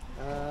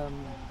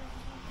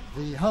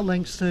 The hull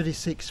length's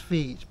 36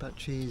 feet, but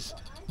she's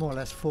more or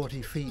less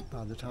 40 feet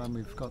by the time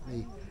we've got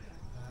the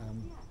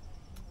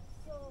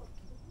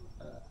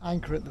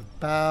anchor at the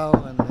bow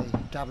and the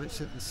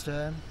davits at the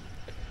stern.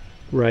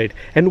 Right.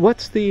 And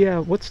what's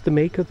the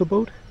make of the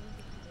boat?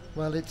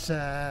 Well, it's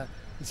a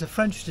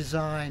French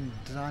design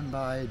designed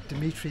by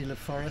Dimitri Le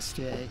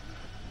Forestier,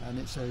 and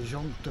it's a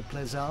Junket de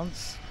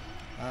Plaisance,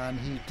 and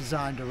he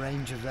designed a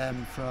range of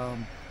them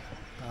from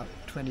about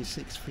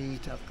 26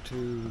 feet up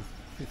to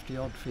 50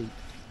 odd feet.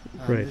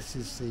 And right. This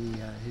is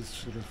his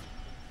sort of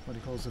what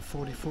he calls the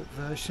 40-foot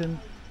version.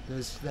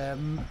 There's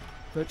them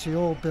virtually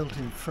all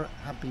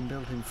have been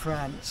built in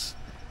France,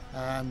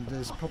 and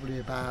there's probably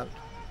about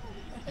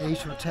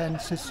 8 or 10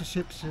 sister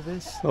ships to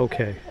this.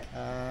 Okay.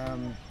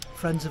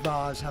 Friends of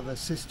ours have a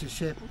sister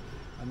ship,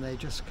 and they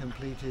just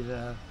completed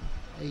a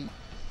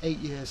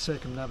 8-year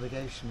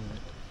circumnavigation in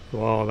it.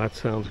 Wow, that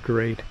sounds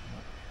great.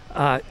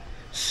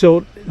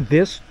 So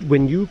this,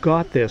 when you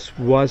got this,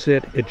 was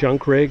it a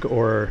junk rig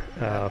or?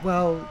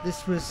 Well,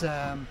 this was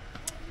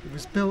it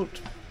was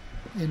built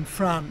in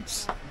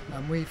France,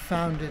 and we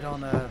found it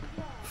on a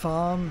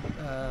farm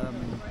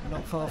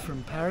not far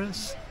from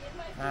Paris,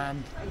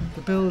 and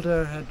the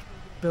builder had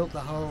built the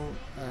hull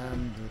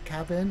and the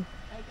cabin,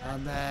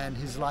 and then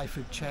his life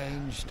had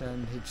changed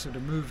and he'd sort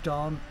of moved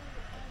on,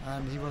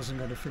 and he wasn't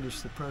going to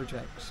finish the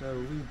project,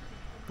 so we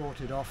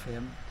bought it off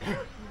him,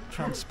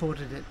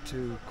 transported it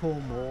to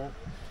Cornwall,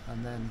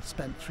 and then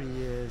spent 3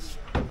 years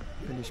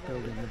finished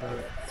building the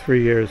boat.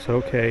 3 years,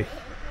 okay.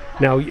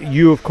 Now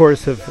you of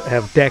course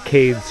have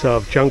decades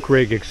of junk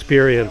rig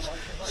experience,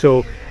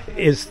 so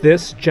is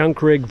this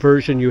junk rig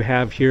version you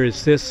have here,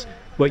 is this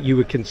what you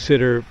would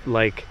consider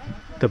like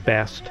the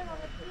best?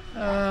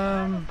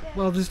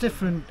 Well, there's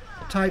different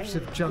types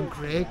of junk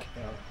rig.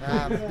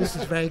 This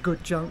is a very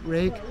good junk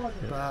rig,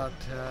 but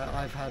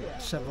I've had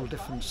several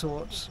different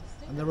sorts,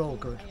 and they're all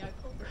good.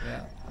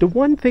 Yeah. The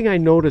one thing I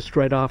noticed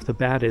right off the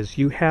bat is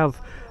you have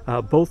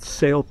both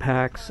sail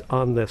packs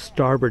on the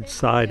starboard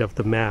side of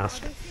the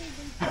mast.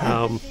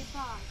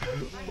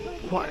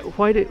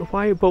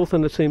 Why both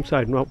on the same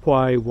side? Not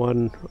why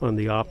one on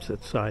the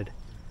opposite side?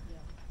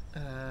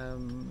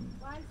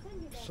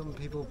 Some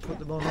people put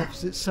them on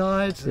opposite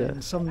sides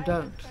and some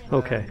don't.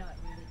 Okay.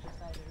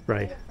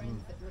 Right.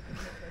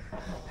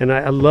 And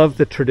I love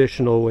the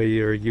traditional way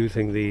you're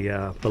using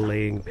the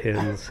belaying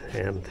pins,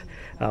 and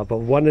but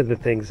one of the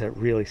things that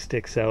really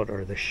sticks out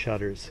are the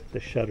shutters. The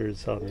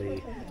shutters on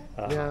the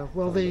yeah.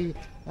 Well, the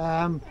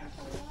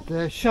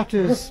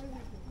shutters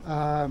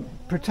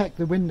protect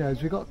the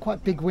windows. We've got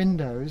quite big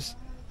windows,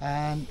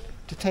 and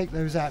to take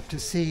those out to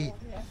sea,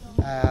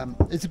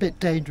 it's a bit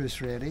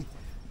dangerous, really.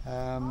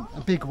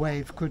 A big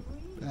wave could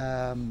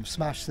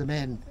smash them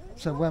in.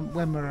 So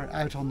when we're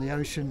out on the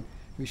ocean,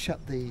 we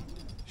shut the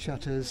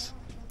shutters,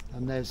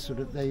 and they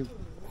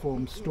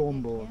form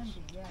storm boards.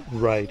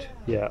 Right.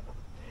 Yeah.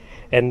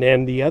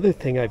 And the other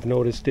thing I've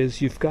noticed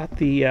is you've got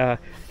the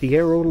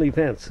air-only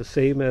vents, the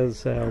same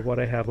as what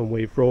I have on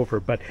Wave Rover,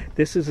 but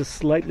this is a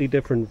slightly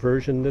different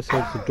version. This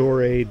has the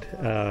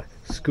Dorade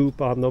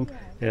scoop on them,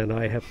 and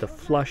I have the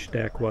flush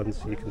deck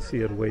ones. You can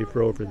see on Wave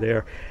Rover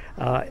there.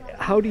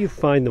 How do you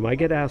find them? I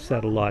get asked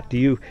that a lot. Do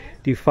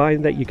you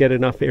find that you get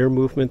enough air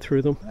movement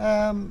through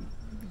them?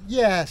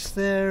 Yes,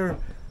 the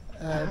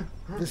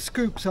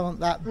scoops aren't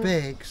that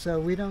big,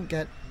 so we don't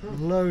get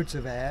loads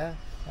of air.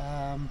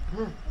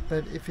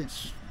 But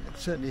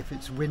certainly if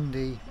it's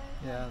windy,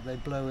 yeah, they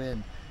blow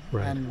in.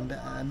 Right.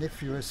 And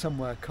if you're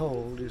somewhere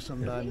cold, you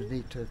sometimes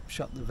need to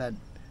shut the vent.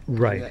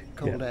 Right. To get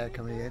cold air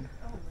coming in.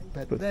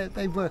 But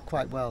they work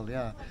quite well.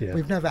 Yeah. Yeah.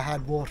 We've never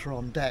had water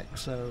on deck,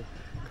 so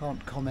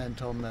can't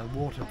comment on the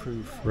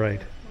waterproof.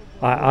 Right.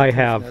 I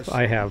have.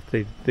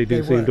 They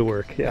do seem to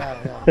work. Yeah.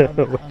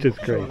 Which is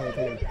great.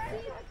 Sure.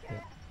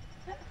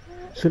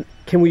 So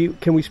can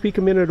we speak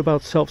a minute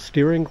about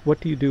self-steering? What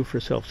do you do for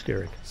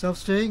self-steering?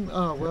 Self-steering?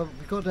 Oh, well,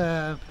 we've got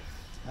a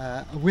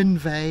wind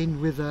vane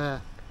with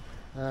a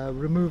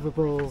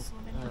removable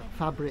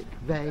fabric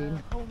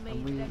vane,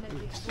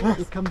 and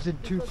it comes in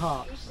two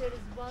parts.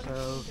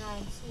 So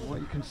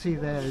what you can see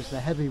there is the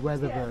heavy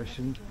weather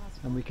version,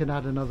 and we can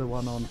add another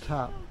one on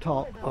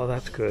top. Oh,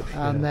 that's good.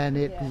 And then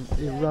it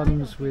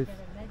runs with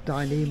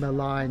Dyneema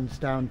lines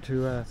down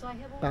to a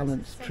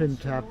balanced trim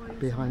tab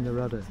behind the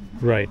rudder.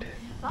 Right.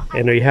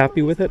 And are you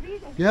happy with it?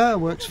 Yeah, it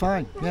works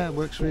fine. Yeah, it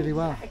works really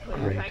well.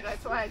 Great.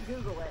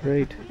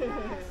 Great.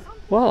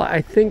 Well,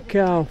 I think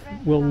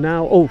we'll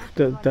now... Oh,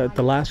 the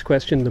last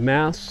question. The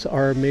masts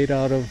are made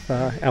out of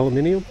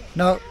aluminium?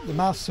 No, the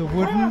masts are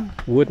wooden.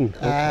 Wooden.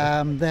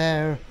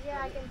 Okay.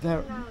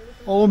 They're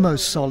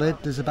almost solid.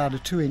 There's about a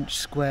 2-inch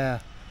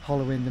square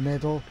hollow in the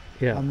middle.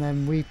 Yeah. And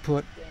then we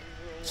put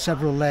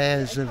several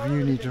layers of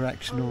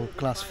unidirectional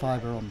glass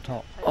fibre on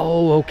top.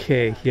 Oh,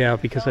 okay. Yeah,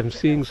 because I'm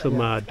seeing some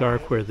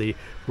dark where the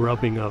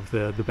rubbing of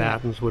the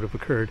battens would have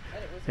occurred,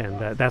 and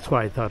that's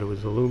why I thought it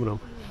was aluminum.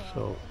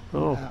 So,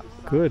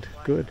 good.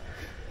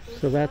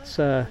 So that's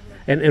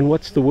and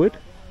what's the wood?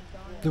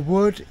 The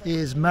wood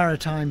is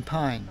maritime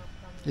pine.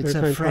 It's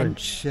Maritime a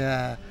French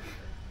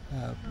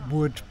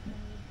wood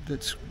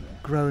that's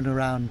grown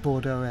around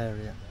Bordeaux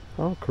area.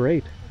 Oh,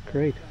 great.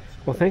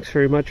 Well, thanks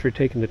very much for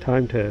taking the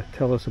time to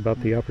tell us about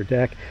the upper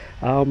deck.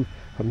 I'm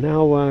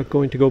now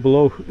going to go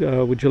below.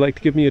 Would you like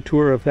to give me a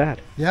tour of that?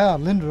 Yeah,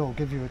 Linda will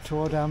give you a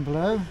tour down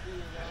below.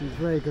 She's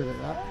very good at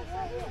that.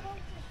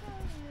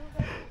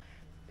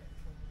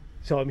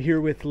 So I'm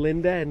here with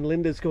Linda, and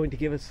Linda's going to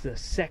give us the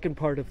second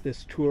part of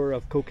this tour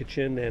of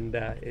Cochin and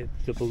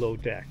it's the below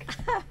deck.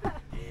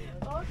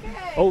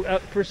 Okay. Oh,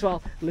 first of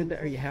all, Linda,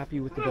 are you happy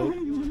with the boat?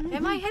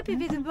 Am I happy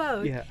with the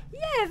boat? Yeah.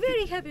 Yeah,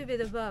 very happy with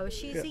the boat.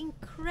 She's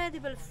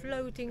incredible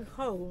floating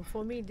home.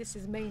 For me, this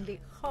is mainly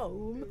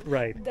home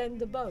than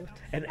the boat.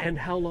 And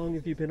how long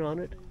have you been on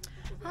it?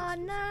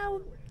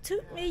 Now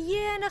a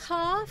year and a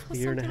half or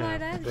something like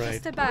that. Right.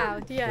 Just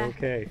about, yeah.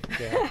 Okay.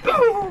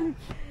 Yeah.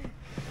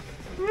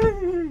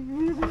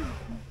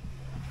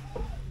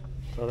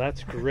 So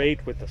that's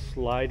great with the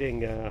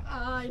sliding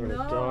sort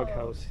of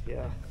doghouse.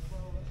 Yeah.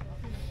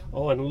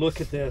 Oh, and look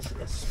at this,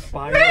 a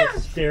spiral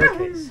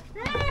staircase.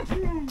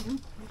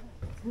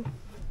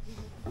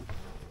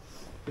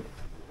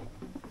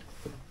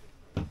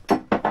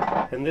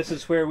 And this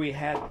is where we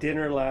had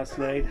dinner last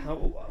night.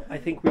 I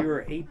think we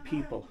were 8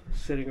 people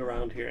sitting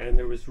around here, and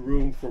there was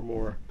room for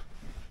more.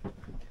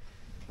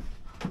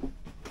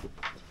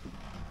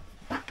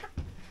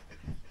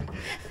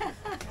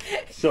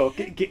 So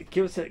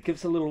give us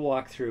a little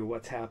walk through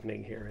what's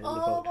happening here in the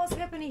boat. What's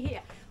happening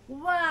here?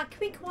 One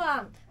quick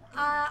one.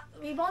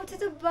 We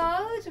wanted a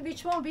boat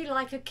which won't be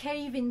like a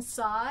cave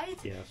inside.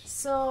 Yes.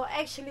 So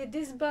actually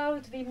this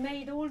boat, we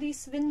made all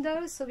these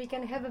windows so we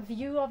can have a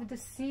view of the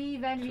sea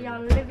when we are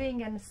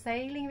living and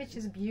sailing, which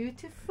is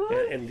beautiful.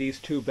 And these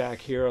two back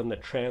here on the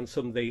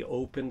transom, they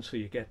open so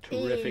you get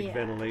terrific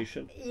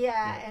ventilation.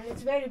 Yeah, and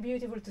it's very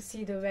beautiful to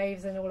see the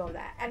waves and all of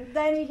that. And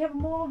then we have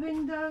more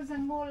windows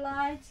and more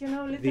lights, you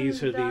know.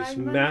 These are these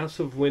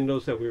massive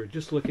windows that we were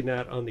just looking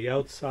at on the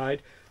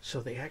outside. So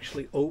they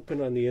actually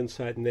open on the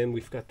inside, and then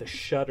we've got the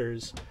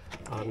shutters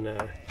on.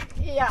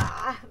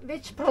 Yeah,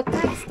 which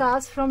protects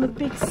us from the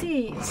big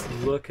seas.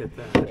 Look at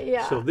that.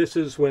 Yeah. So this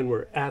is when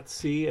we're at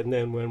sea, and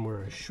then when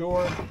we're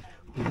ashore,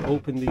 we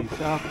open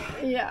these up.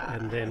 Yeah.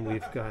 And then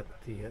we've got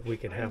the we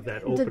can have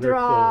that opener The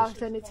draft,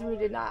 closed. and it's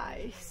really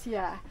nice.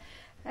 Yeah.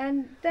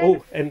 And then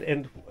Oh,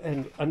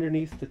 and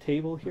underneath the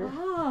table here.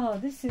 oh,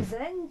 this is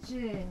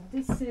engine.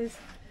 This is.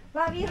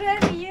 Well, we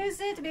rarely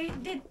use it. We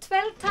did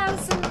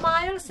 12,000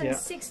 miles and Yeah.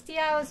 60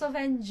 hours of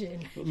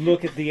engine.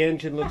 Look at the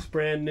engine, looks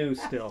brand new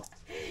still.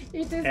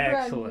 It is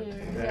Excellent,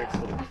 brand new.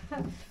 excellent.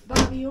 Yeah.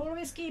 But we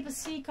always keep a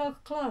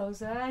seacock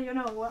closed, you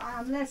know,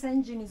 unless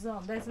engine is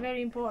on. That's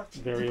very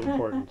important. Very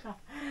important.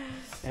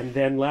 And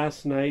then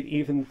last night,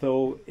 even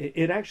though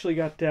it actually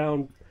got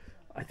down,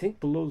 I think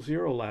below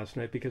zero last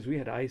night because we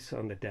had ice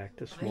on the deck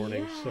this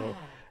morning. So,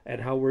 and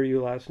how were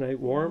you last night?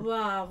 Warm?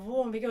 Wow,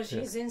 warm because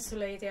Yeah. she's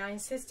insulated. I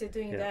insisted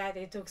doing Yeah. that.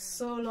 It took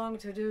so long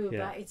to do,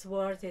 Yeah. but it's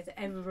worth it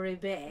every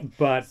bit.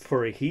 But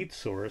for a heat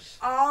source,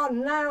 Oh,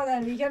 now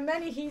then, we have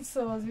many heat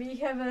sources. We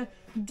have a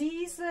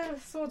diesel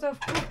sort of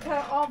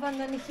cooker, oven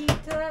and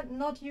heater,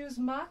 not use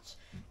much.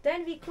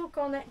 Then we cook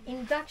on an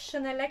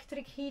induction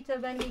electric heater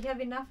when we have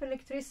enough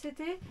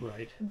electricity.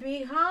 right?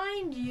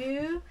 Behind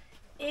you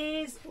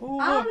is Oh,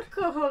 look.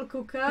 alcohol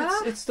cooker.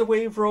 It's the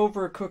Wave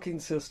Rover cooking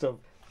system,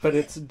 but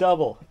it's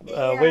double.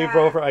 Yeah. Wave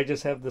Rover, I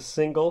just have the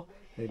single,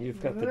 and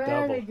you've got the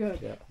double. Very good.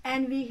 Yeah.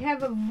 And we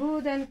have a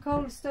wood and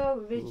coal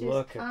stove, which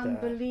Look is at that.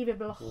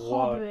 unbelievable.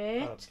 What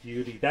Hobbit. a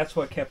beauty. That's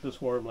what kept us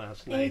warm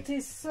last night. It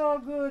is so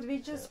good. We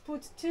just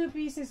put 2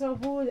 pieces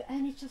of wood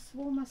and it just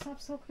warms us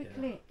up so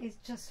quickly. It's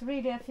just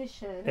really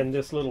efficient. And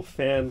this little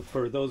fan,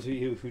 for those of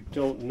you who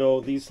don't know,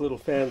 these little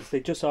fans, they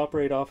just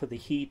operate off of the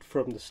heat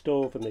from the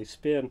stove, and they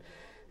spin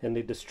and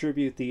they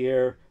distribute the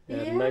air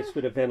and Yeah. a nice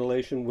bit of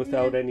ventilation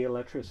without Yeah. any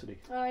electricity.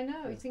 I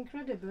know, it's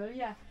incredible,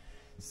 yeah.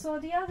 So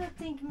the other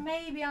thing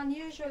maybe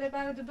unusual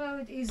about the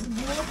boat is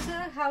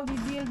water, how we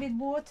deal with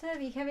water.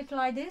 We have it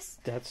like this.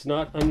 That's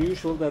not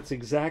unusual. That's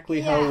exactly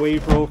Yeah. how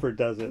Wave Rover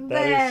does it.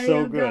 That There is so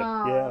you good.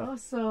 go. Yeah.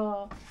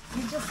 So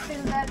you just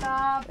fill that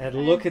up. And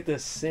look at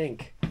this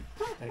sink.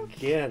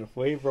 Again,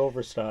 Wave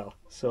Rover style.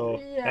 So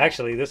Yeah.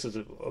 actually, this is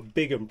a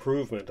big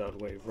improvement on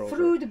Wave Rover.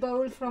 fruit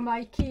bowl from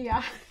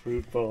IKEA.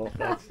 Fruit bowl.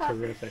 That's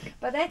terrific.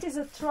 But that is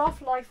a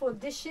trough like for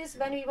dishes.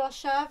 When we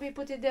wash up, we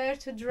put it there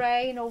to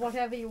drain or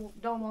whatever you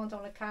don't want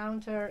on the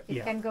counter. It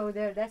Yeah. can go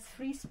there. That's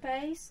free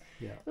space.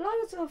 Yeah.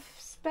 Loads of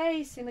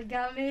space in the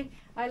galley.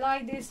 I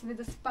like this with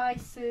the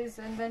spices,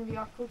 and when we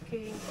are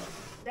cooking,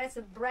 that's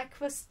a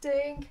breakfast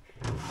thing.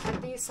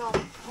 And these are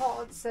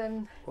pots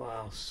and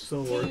Wow,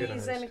 so teas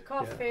organized. and Yeah.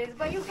 coffees.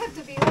 But you have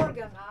to be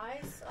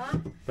organized. Huh?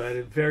 But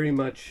it very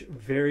much,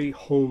 very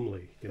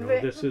homely. You know, Ve-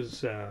 this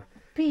is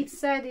Pete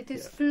said it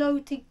is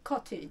floating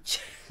cottage.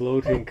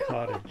 floating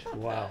cottage.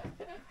 Wow.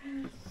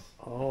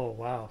 Oh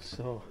wow.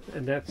 So,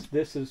 and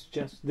this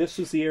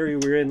is the area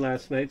we were in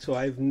last night. So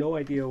I have no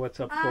idea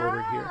what's up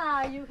forward here.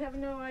 Ah, you have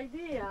no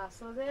idea.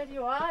 So there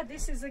you are.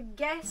 This is a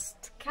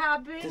guest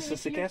cabin. This If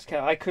is the you- guest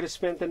cabin. I could have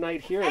spent the night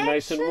here,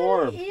 nice and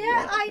warm. Actually,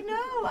 yeah, I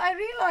know. I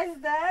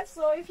realized that.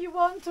 So if you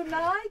want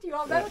tonight, you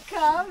are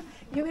welcome.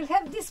 You will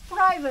have this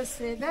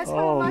privacy. That's Oh,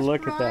 how much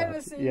look at that.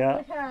 privacy Yeah.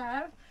 you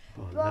have.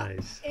 Oh, But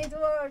nice. it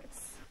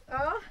works.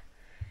 Oh,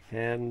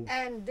 And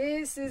and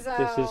this is this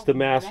our is the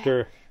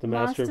master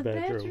master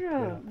bedroom.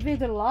 bedroom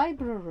with a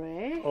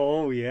library. Yeah.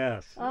 Oh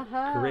yes.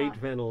 Uh-huh. Great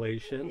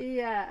ventilation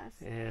Yes.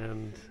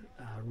 and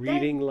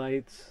reading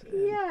lights.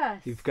 And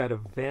Yes. You've got a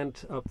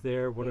vent up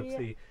there, one of Yeah.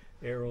 the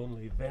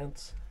air-only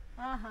vents.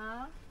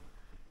 Uh-huh.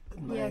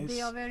 Nice. Yeah,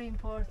 they are very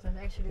important.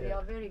 Actually, they Yeah.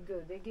 are very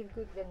good. They give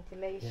good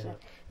ventilation.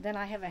 Yeah. Then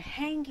I have a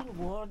hanging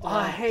wardrobe.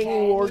 Ah, hanging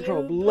Can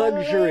wardrobe. you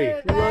Luxury.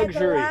 believe that?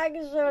 Luxury.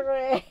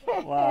 Luxury.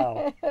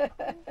 Wow.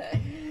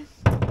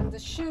 And the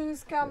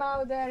shoes come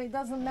out there. It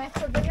doesn't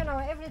matter, but you know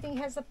everything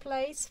has a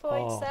place for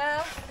Oh,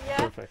 itself. Yeah.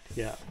 Perfect.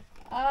 Yeah.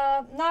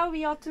 Now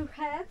we are two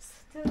heads.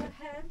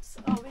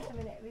 Oh, wait a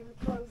minute. We will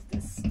close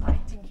this. I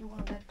think you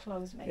want that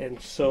closed, maybe.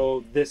 And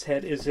so this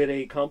head, is it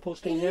a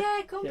composting head?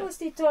 Yeah,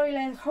 composted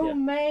toilet,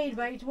 homemade,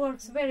 but it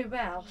works very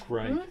well.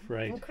 Right,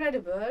 right.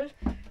 Incredible.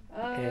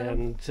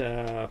 And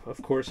of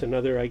course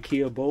another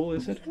IKEA bowl,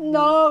 is it?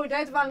 No,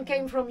 that one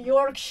came from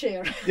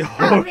Yorkshire. We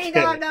Okay.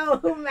 don't know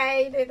who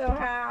made it or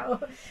how.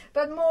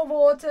 But more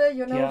water,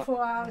 you know, Yeah.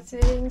 for our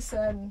things.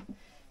 And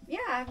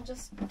yeah,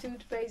 just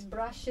toothpaste,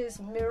 brushes,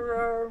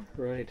 mirror.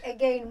 Right.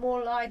 Again,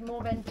 more light,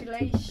 more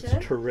ventilation.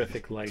 It's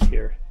terrific light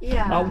here.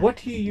 Yeah. What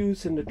do you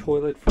use in the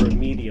toilet for a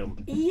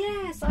medium?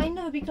 Yes, I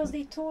know, because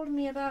they told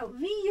me about.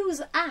 We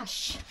use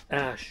ash.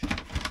 Ash.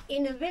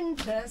 in the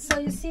winter. So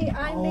you see,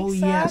 I Oh,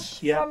 mix yes,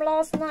 ash yeah. from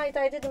last night.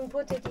 I didn't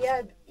put it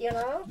yet, you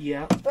know.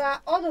 Yeah.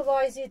 But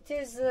otherwise, it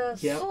is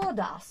Yeah.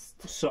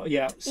 sawdust. So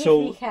yeah,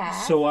 we have.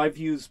 so I've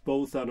used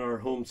both on our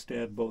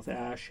homestead, both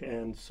ash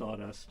and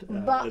sawdust.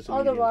 But as a medium.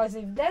 otherwise,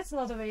 if that's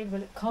not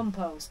available,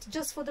 compost.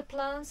 Just for the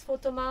plants, for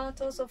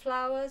tomatoes or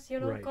flowers, you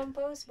know, Right.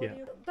 compost.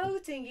 Yeah.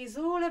 Boating is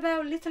all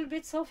about little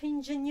bits of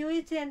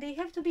ingenuity, and they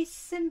have to be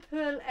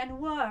simple and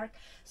work.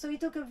 So it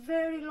took a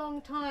very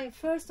long time.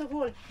 First of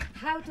all,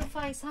 how to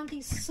find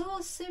something so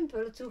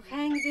simple to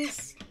hang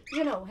this,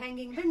 you know,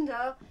 hanging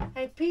window.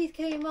 And Pete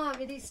came up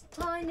with this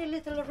tiny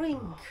little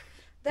ring.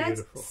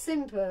 That's beautiful.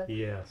 simple.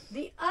 Yes.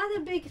 The other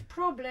big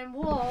problem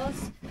was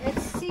at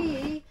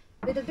sea,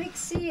 with a big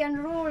sea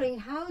and rolling,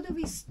 how do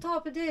we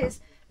stop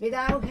this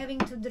without having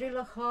to drill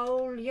a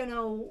hole, you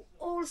know,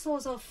 all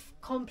sorts of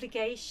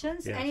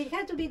complications. Yes. And it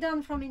had to be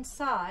done from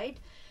inside.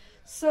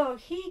 So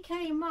he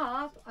came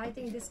up, I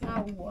think this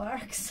now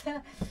works,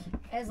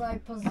 as I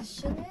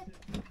position it,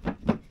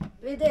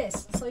 with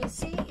this. So you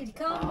see, it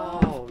can't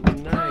move,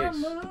 it can't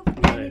move,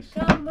 and it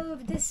can't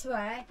move this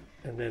way.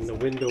 And then the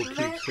window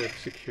keeps it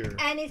secure.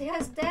 And it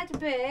has that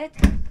bit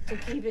to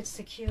keep it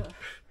secure.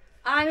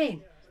 I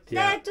mean,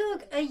 that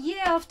took a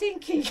year of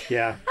thinking.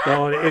 Yeah,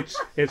 no,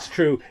 it's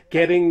true.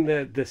 Getting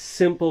the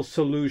simple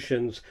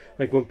solutions,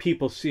 like when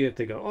people see it,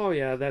 they go, "Oh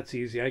yeah, that's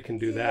easy. I can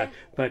do that."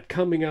 But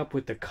coming up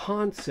with the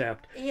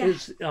concept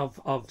is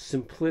of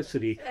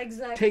simplicity.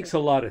 Exactly. Takes a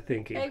lot of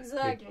thinking.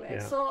 Exactly.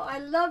 Yeah. So I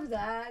love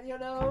that, you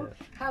know,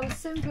 how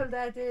simple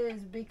that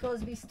is,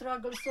 because we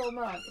struggle so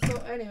much. So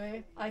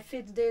anyway, I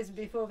fit this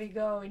before we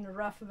go in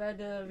rough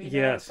weather. We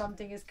know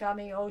something is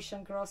coming,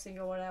 ocean crossing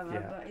or whatever.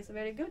 But it's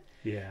very good.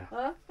 Yeah.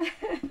 Huh?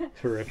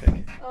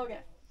 Terrific.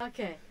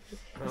 Okay.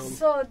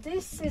 So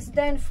this is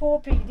then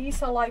 4-peak.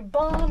 These are like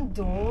barn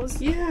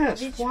doors.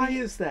 Yes. Why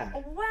is that?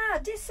 Wow,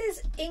 this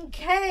is in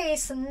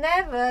case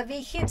never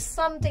we hit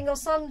something or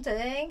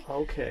something.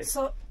 Okay.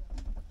 So,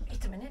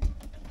 wait a minute.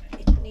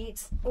 It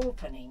needs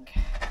opening.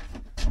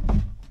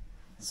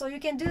 So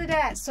you can do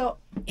that. So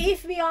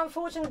if we are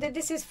unfortunate that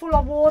this is full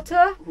of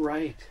water,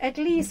 right, at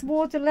least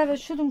water level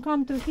shouldn't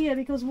come to here,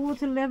 because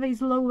water level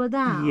is lower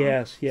down.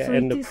 Yes, yeah, so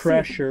and the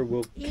pressure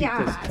will keep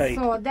this tight.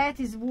 So that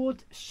is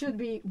what should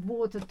be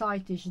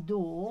watertightish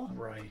door.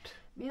 Right.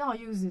 We don't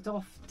use it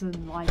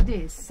often like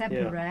this,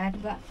 separate,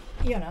 but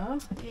you know,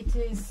 it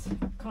is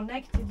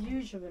connected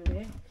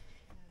usually,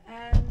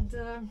 and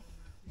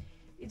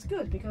it's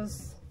good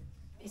because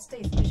it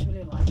stays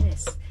usually like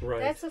this.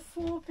 Right. That's a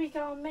 4-peak,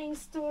 our main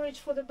storage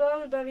for the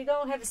boat, but we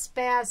don't have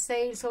spare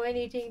sails or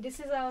anything. This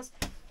is our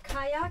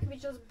kayak we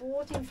just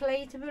bought,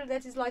 inflatable.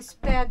 That is like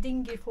spare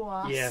dinghy for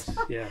us. Yes,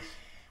 yes.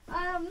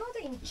 Not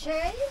in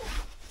chain.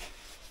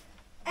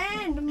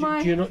 And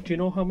do you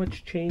know how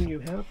much chain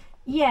you have?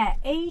 Yeah,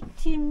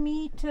 80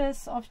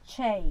 meters of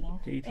chain.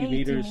 80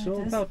 meters,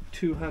 so about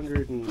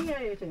 200 and here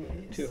it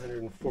is.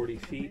 240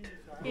 feet.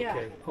 Yeah.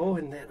 Okay. Oh,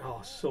 and then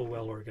so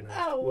well organized.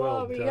 Oh,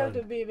 well we done. have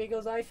to be,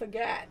 because I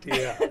forget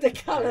Yeah. the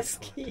color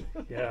scheme.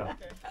 Yeah.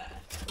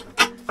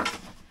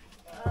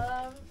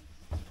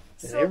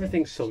 So and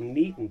everything's so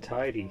neat and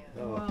tidy.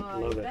 Oh,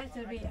 love it.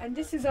 Better be. And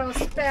this is our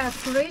spare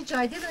fridge.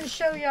 I didn't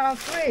show you our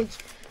fridge,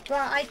 but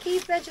I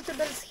keep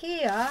vegetables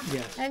here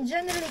and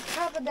generally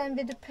cover them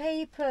with the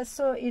paper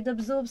so it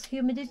absorbs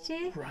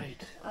humidity.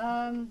 Right.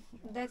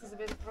 That is a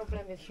bit of a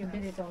problem with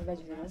humidity on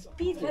vegetables.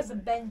 Pete has a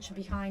bench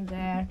behind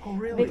there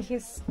with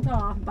his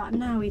stuff, but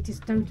now it is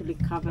totally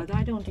covered.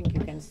 I don't think you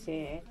can see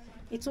it.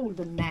 It's all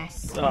the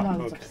mess.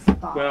 Loads of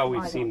stuff. Well,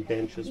 we've seen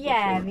benches before.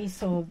 Yeah, we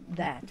saw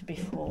that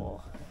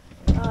before.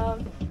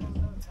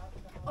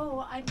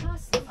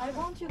 I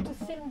want you to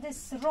film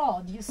this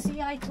rod. You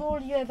see, I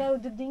told you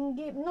about the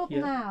dinghy. Not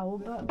now,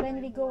 but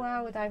when we go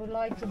out, I would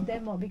like to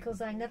demo,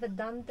 because I never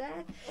done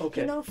that.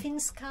 Okay. You know fin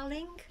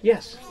sculling?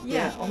 Yes.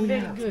 Yeah. Oh,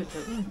 very good.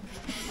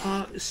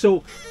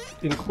 So,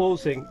 in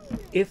closing,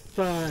 if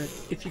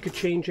you could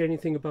change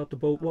anything about the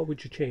boat, what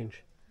would you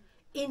change?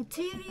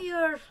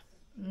 Interior,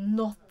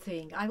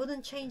 nothing. I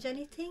wouldn't change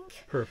anything.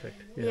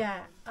 Perfect.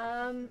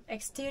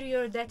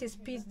 Exterior, that is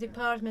Pete's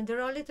department.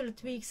 There are little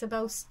tweaks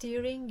about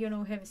steering, you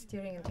know, heavy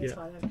steering and things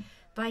like that.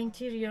 By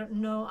interior,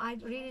 no, I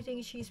really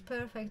think she's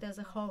perfect as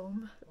a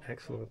home.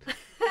 Excellent.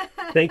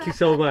 Thank you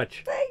so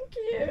much. Thank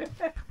you.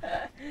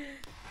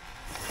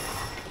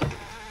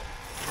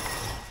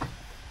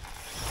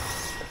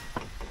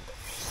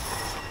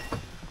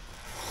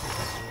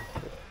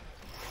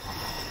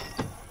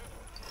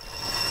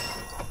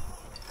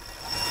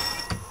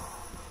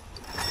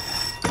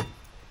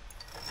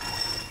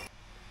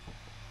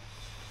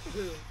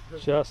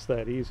 Just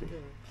that easy.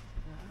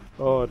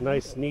 Oh, a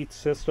nice, neat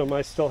system.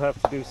 I still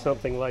have to do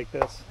something like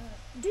this.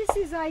 This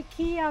is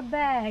IKEA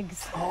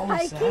bags. Oh,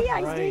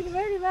 IKEA is doing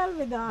very well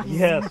with us.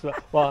 Yes.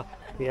 Well,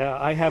 yeah,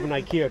 I have an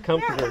IKEA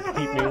comforter to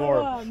keep me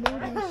warm.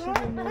 Maybe we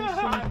shouldn't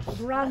mention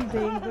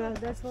branding, but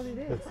that's what it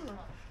is.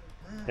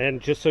 And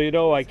just so you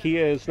know,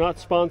 IKEA is not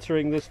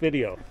sponsoring this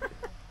video.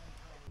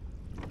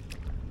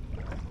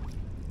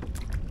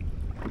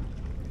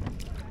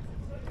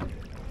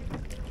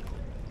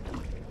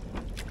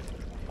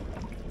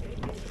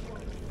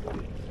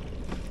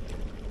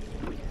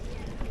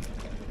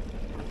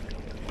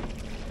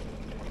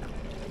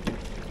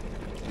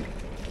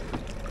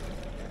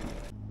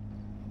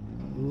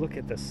 look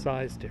at the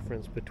size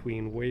difference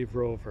between Wave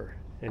Rover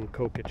and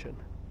Kokachin.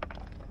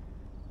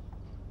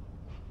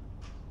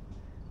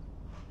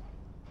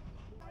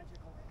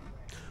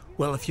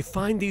 Well, if you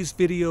find these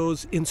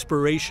videos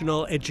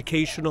inspirational,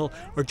 educational,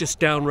 or just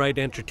downright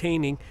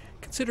entertaining,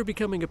 consider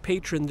becoming a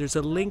patron. There's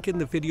a link in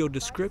the video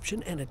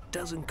description, and it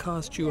doesn't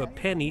cost you a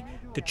penny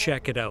to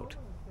check it out.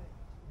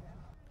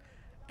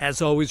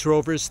 As always,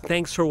 Rovers,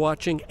 thanks for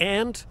watching,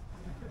 and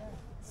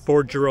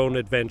forge your own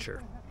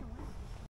adventure.